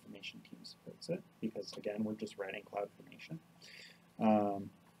CloudFormation team supports it, because again, we're just writing CloudFormation.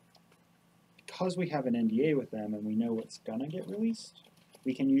 Because we have an NDA with them and we know what's gonna get released,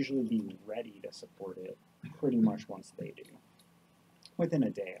 we can usually be ready to support it pretty much once they do. Within a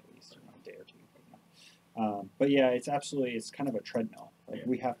day at least, a day or two. But yeah, it's kind of a treadmill. Like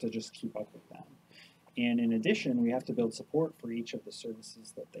we have to just keep up with them. And in addition, we have to build support for each of the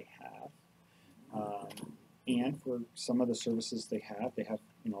services that they have. And for some of the services they have a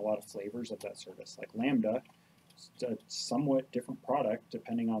lot of flavors of that service. Like Lambda, it's a somewhat different product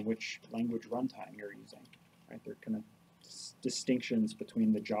depending on which language runtime you're using. Right? There are kind of distinctions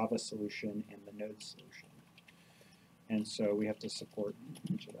between the Java solution and the Node solution. And so we have to support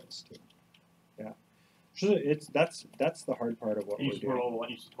each of those too. Yeah. So that's the hard part of what we're doing.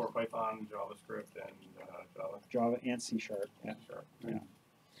 You support Python, JavaScript, and Java. Java and C#. Yeah. C#. Yeah.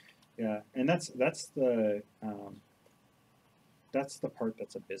 Yeah. And that's the part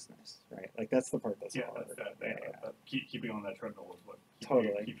that's a business, right? Like that's the part that's hard. Keeping on that treadmill is what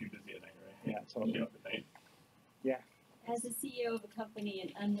keep you busy at night, right? Yeah, totally. Up at night. Yeah. As a CEO of a company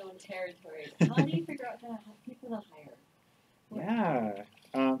in unknown territory, how do you figure out how people to hire? Yeah.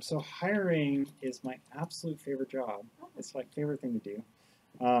 So hiring is my absolute favorite job. It's my favorite thing to do.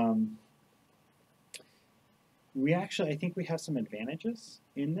 I think we have some advantages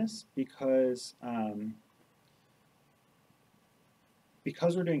in this because we're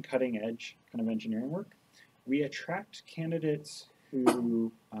doing cutting edge kind of engineering work, we attract candidates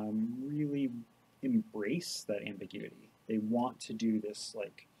who really embrace that ambiguity. They want to do this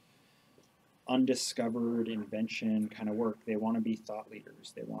like undiscovered invention kind of work. They want to be thought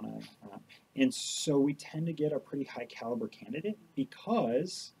leaders. They want to, and so we tend to get a pretty high caliber candidate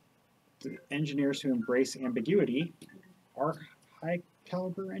because the engineers who embrace ambiguity are high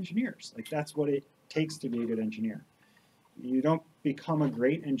caliber engineers. Like that's what it takes to be a good engineer. You don't become a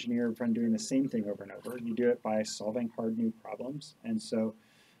great engineer from doing the same thing over and over. You do it by solving hard new problems, and so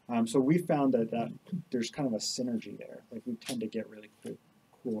we found that there's kind of a synergy there. Like we tend to get really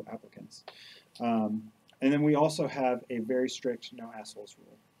cool applicants. And then we also have a very strict no assholes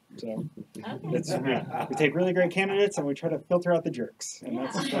rule. So we take really great candidates and we try to filter out the jerks, and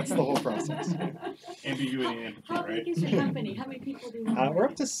that's the whole process. Ambiguity and How big is your company? How many people do you have? We're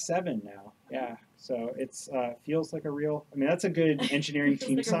up to 7 now. Yeah, so it's feels like a real. I mean, that's a good engineering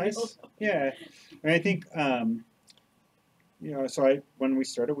team like size. Yeah, and I think So when we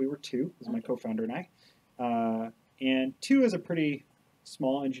started, we were 2. It was my co-founder and I, and 2 is a pretty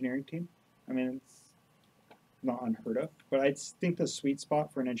small engineering team. I mean, it's not unheard of, but I think the sweet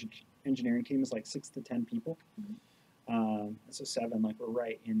spot for an engineering team is like 6 to 10 people. Mm-hmm. So 7, like we're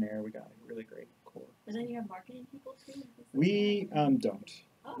right in there. We got a really great core. And then you have marketing people too? We don't.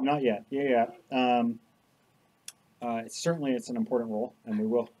 Oh. Not yet. Yeah. It's an important role, and we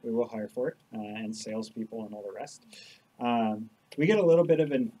will hire for it, and salespeople and all the rest. We get a little bit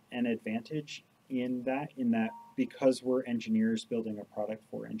of an advantage in that because we're engineers building a product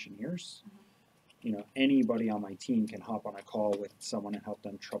for engineers. Anybody on my team can hop on a call with someone and help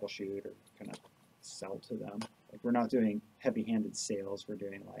them troubleshoot or kind of sell to them. Like we're not doing heavy-handed sales. We're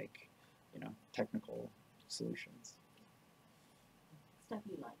doing like, technical solutions. Stuff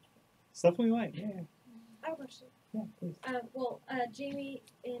you like. Stuff we like. Yeah. I have a question. Yeah, please. Jamie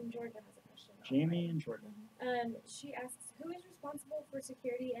in Georgia has a question. Jamie in Georgia. She asks, who is responsible for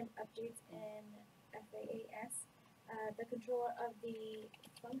security and updates in FaaS? The controller of the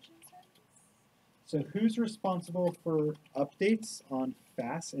function service? So who's responsible for updates on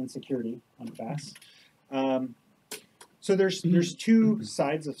FaaS and security on FaaS? So there's 2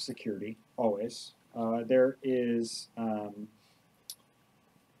 sides of security always. There is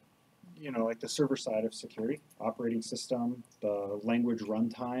like the server side of security, operating system, the language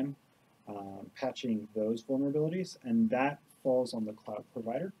runtime, patching those vulnerabilities, and that falls on the cloud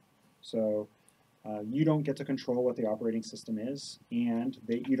provider. So you don't get to control what the operating system is, and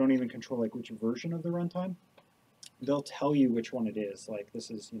you don't even control like which version of the runtime. they'll tell you which one it is. Like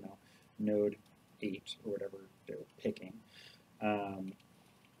this is, you know, Node 8 or whatever they're picking.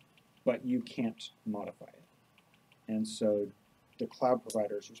 But you can't modify it. And so the cloud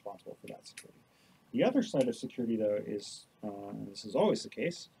provider is responsible for that security. The other side of security, though, is, and this is always the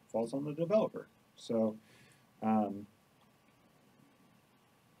case, falls on the developer. So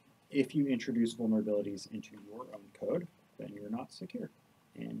if you introduce vulnerabilities into your own code, then you're not secure.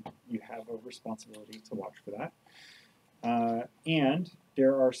 And you have a responsibility to watch for that. And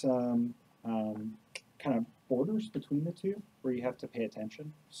there are some kind of borders between the two where you have to pay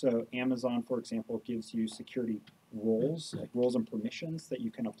attention. So Amazon, for example, gives you security roles, like roles and permissions that you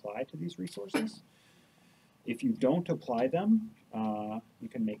can apply to these resources. If you don't apply them, you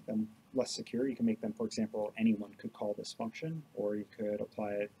can make them less secure. You can make them, for example, anyone could call this function, or you could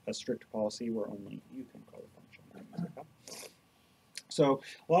apply a strict policy where only you can call the function. Or things like that. So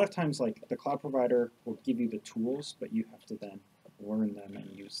a lot of times, like the cloud provider will give you the tools, but you have to then learn them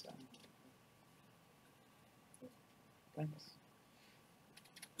and use them. Thanks.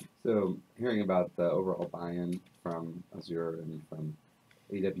 So hearing about the overall buy-in from Azure and from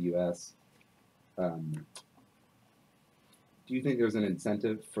AWS, do you think there's an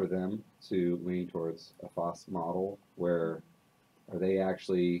incentive for them to lean towards a FaaS model where are they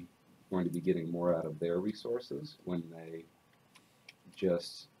actually going to be getting more out of their resources when they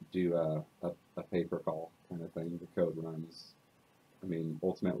just do a pay-per-call kind of thing, the code runs? I mean,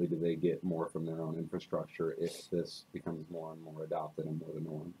 ultimately, do they get more from their own infrastructure if this becomes more and more adopted and more the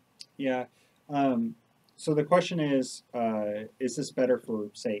norm? Yeah. So the question is this better for,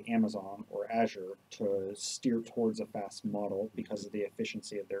 say, Amazon or Azure to steer towards a FaaS model because of the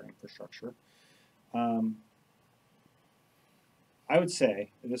efficiency of their infrastructure? I would say,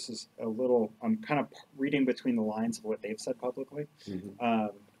 this is a little, I'm kind of reading between the lines of what they've said publicly.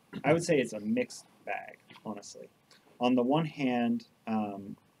 Mm-hmm. I would say it's a mixed bag, honestly. On the one hand,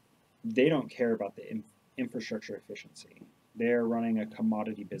 they don't care about the infrastructure efficiency. They're running a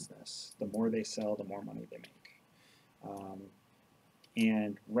commodity business. The more they sell, the more money they make.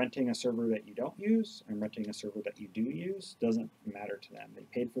 And renting a server that you don't use and renting a server that you do use doesn't matter to them. They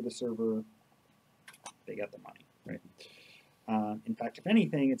paid for the server, they got the money, right? In fact, if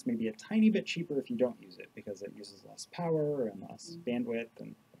anything, it's maybe a tiny bit cheaper if you don't use it because it uses less power and less bandwidth.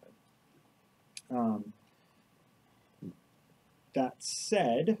 And that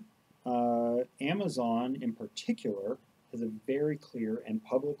said, Amazon in particular has a very clear and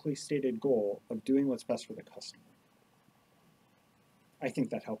publicly stated goal of doing what's best for the customer. I think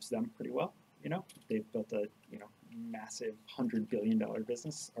that helps them pretty well. You know, they've built a massive $100 billion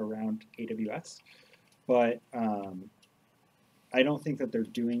business around AWS, but I don't think that they're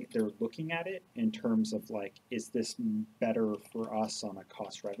looking at it in terms of like, is this better for us on a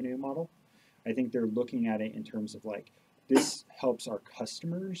cost revenue model? I think they're looking at it in terms of like, this helps our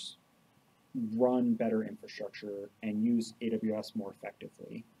customers run better infrastructure and use AWS more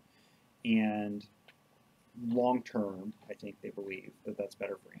effectively. And long term, I think they believe that that's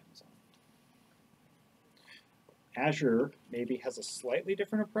better for Amazon. Azure maybe has a slightly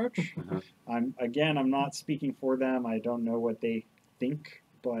different approach. I'm not speaking for them. I don't know what they think,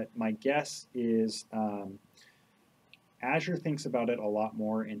 but my guess is Azure thinks about it a lot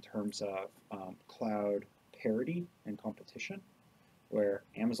more in terms of cloud parity and competition, where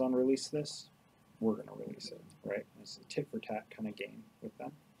Amazon released this, we're going to release it, right? It's a tit-for-tat kind of game with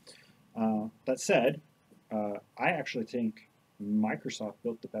them. That said, I actually think Microsoft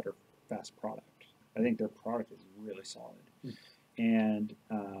built the better FaaS product. I think their product is really solid. And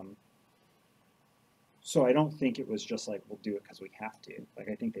so I don't think it was just like, we'll do it because we have to. Like,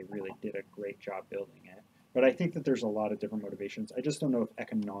 I think they really did a great job building it. But I think that there's a lot of different motivations. I just don't know if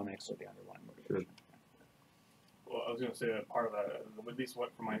economics are the underlying motivation. Sure. Well, I was going to say that part of that, at least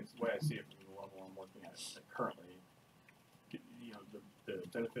from the way I see it from the level I'm working at currently, you know, the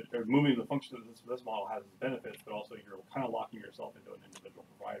benefit, or moving the function of this model has its benefits, but also you're kind of locking yourself into an individual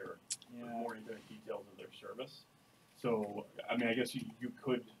provider with more intimate details of their service. So, I mean, I guess you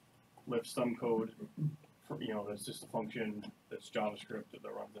could lift some code, that's just a function that's JavaScript that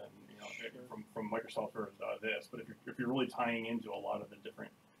runs in, from Microsoft or this. But if you're really tying into a lot of the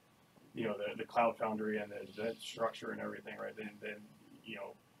different, the Cloud Foundry and the structure and everything, right? Then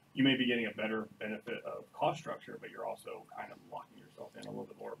you may be getting a better benefit of cost structure, but you're also kind of locking yourself in a little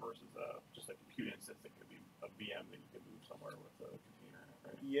bit more versus just a compute instance that could be a VM that you could move somewhere with a container,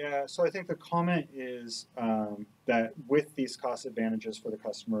 right? Yeah, so I think the comment is that with these cost advantages for the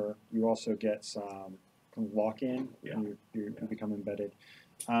customer, you also get some lock-in. Yeah. You become embedded.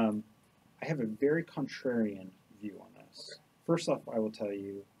 I have a very contrarian view on this. Okay. First off, I will tell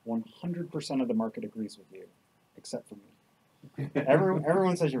you, 100% of the market agrees with you. except for me.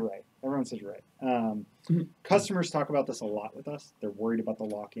 Everyone says you're right. Everyone says you're right. Customers talk about this a lot with us. They're worried about the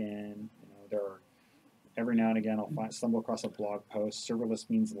lock-in. Every now and again I'll stumble across a blog post. Serverless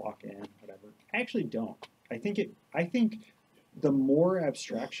means lock-in, whatever. I actually don't. I think the more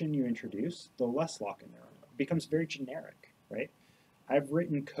abstraction you introduce, the less lock-in there are. It becomes very generic, right? I've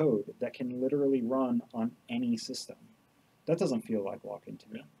written code that can literally run on any system. That doesn't feel like lock-in to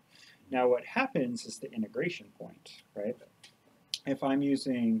me. Now what happens is the integration point, right? If I'm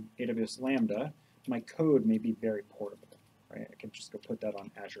using AWS Lambda, my code may be very portable, right? I can just go put that on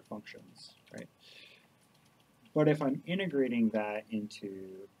Azure Functions, right? But if I'm integrating that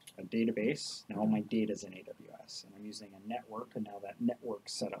into a database, now all my data's in AWS, and I'm using a network, and now that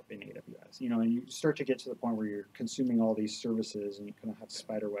network's set up in AWS. And you start to get to the point where you're consuming all these services, and you kind of have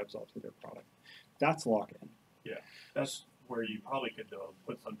spider webs all through their product. That's lock-in. Yeah, that's where you probably could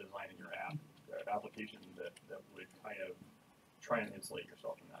put some design in your application that would kind of try and insulate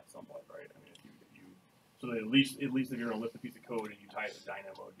yourself from that somewhat, right? I mean, if you so that at least if you're going to lift a piece of code and you tie it to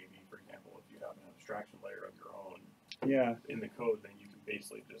DynamoDB, for example, if you have an abstraction layer of your own in the code, then you can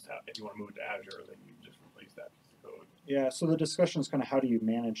basically just have, if you want to move it to Azure, then you just replace that piece of code. Yeah, so the discussion is kind of how do you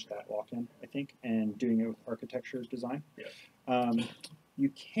manage that lock-in, I think, and doing it with architecture design. Yeah. You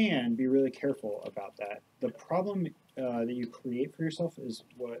can be really careful about that. The problem that you create for yourself is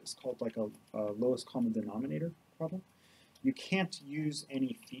what's called like a lowest common denominator problem. You can't use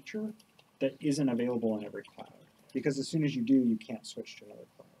any feature that isn't available in every cloud, because as soon as you do, you can't switch to another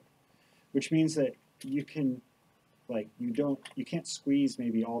cloud, which means that you can, you can't squeeze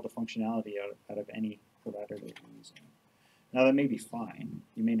maybe all the functionality out of any provider that you're using. Now that may be fine.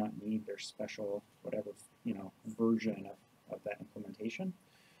 You may not need their special whatever version of that implementation,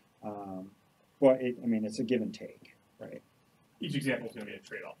 but it's a give and take, right? Each example is going to be a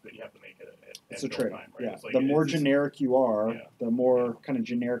trade-off that you have to make It's a trade-off. time, right? Yeah. It's like, the more generic you are, yeah. the more kind of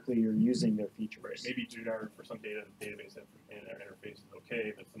generically you're using their features. Right. Maybe generic for some database interface is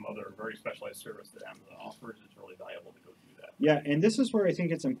okay, but some other very specialized service that Amazon offers is really valuable to go do that. Yeah, and this is where I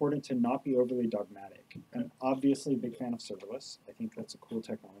think it's important to not be overly dogmatic. I'm obviously a big fan of serverless. I think that's a cool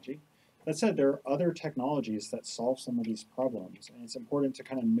technology. That said, there are other technologies that solve some of these problems, and it's important to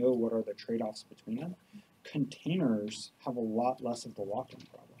kind of know what are the trade-offs between them. Containers have a lot less of the lock-in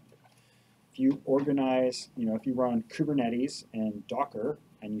problem. If you organize, if you run Kubernetes and Docker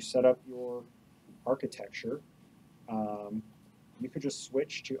and you set up your architecture, you could just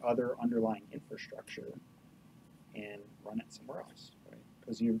switch to other underlying infrastructure and run it somewhere else, right?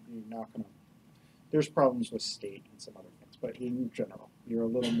 Because you're not going to, there's problems with state and some other things, but in general, you're a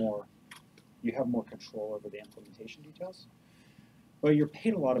little more, you have more control over the implementation details. But you're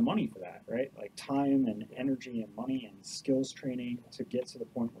paid a lot of money for that, right? Like time and energy and money and skills training to get to the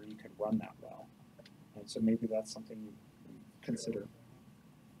point where you can run that well. And so maybe that's something you consider.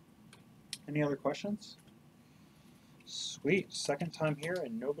 Any other questions? Sweet, second time here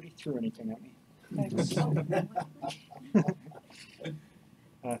and nobody threw anything at me. Thanks.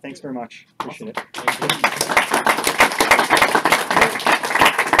 Thanks very much. Appreciate it.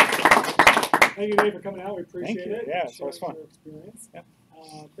 Thank you, Dave, for coming out. We appreciate it. Yeah, it's always fun. Your experience. Yep.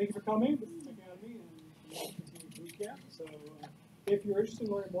 Thank you for coming. This is Tech Academy and continuing boot camp. So if you're interested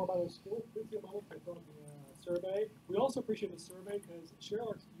in learning more about our school, please take a moment to fill out the survey. We also appreciate the survey because share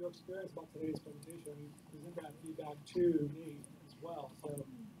your experience about today's presentation. We present that feedback to Nate as well. So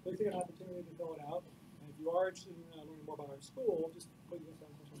please take an opportunity to fill it out. And if you are interested in learning more about our school, just put this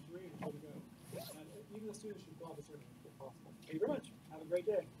on question 3 and we'll go. Even the students should fill out the survey if possible. Thank you very much. Have a great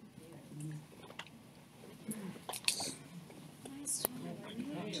day. Nice job.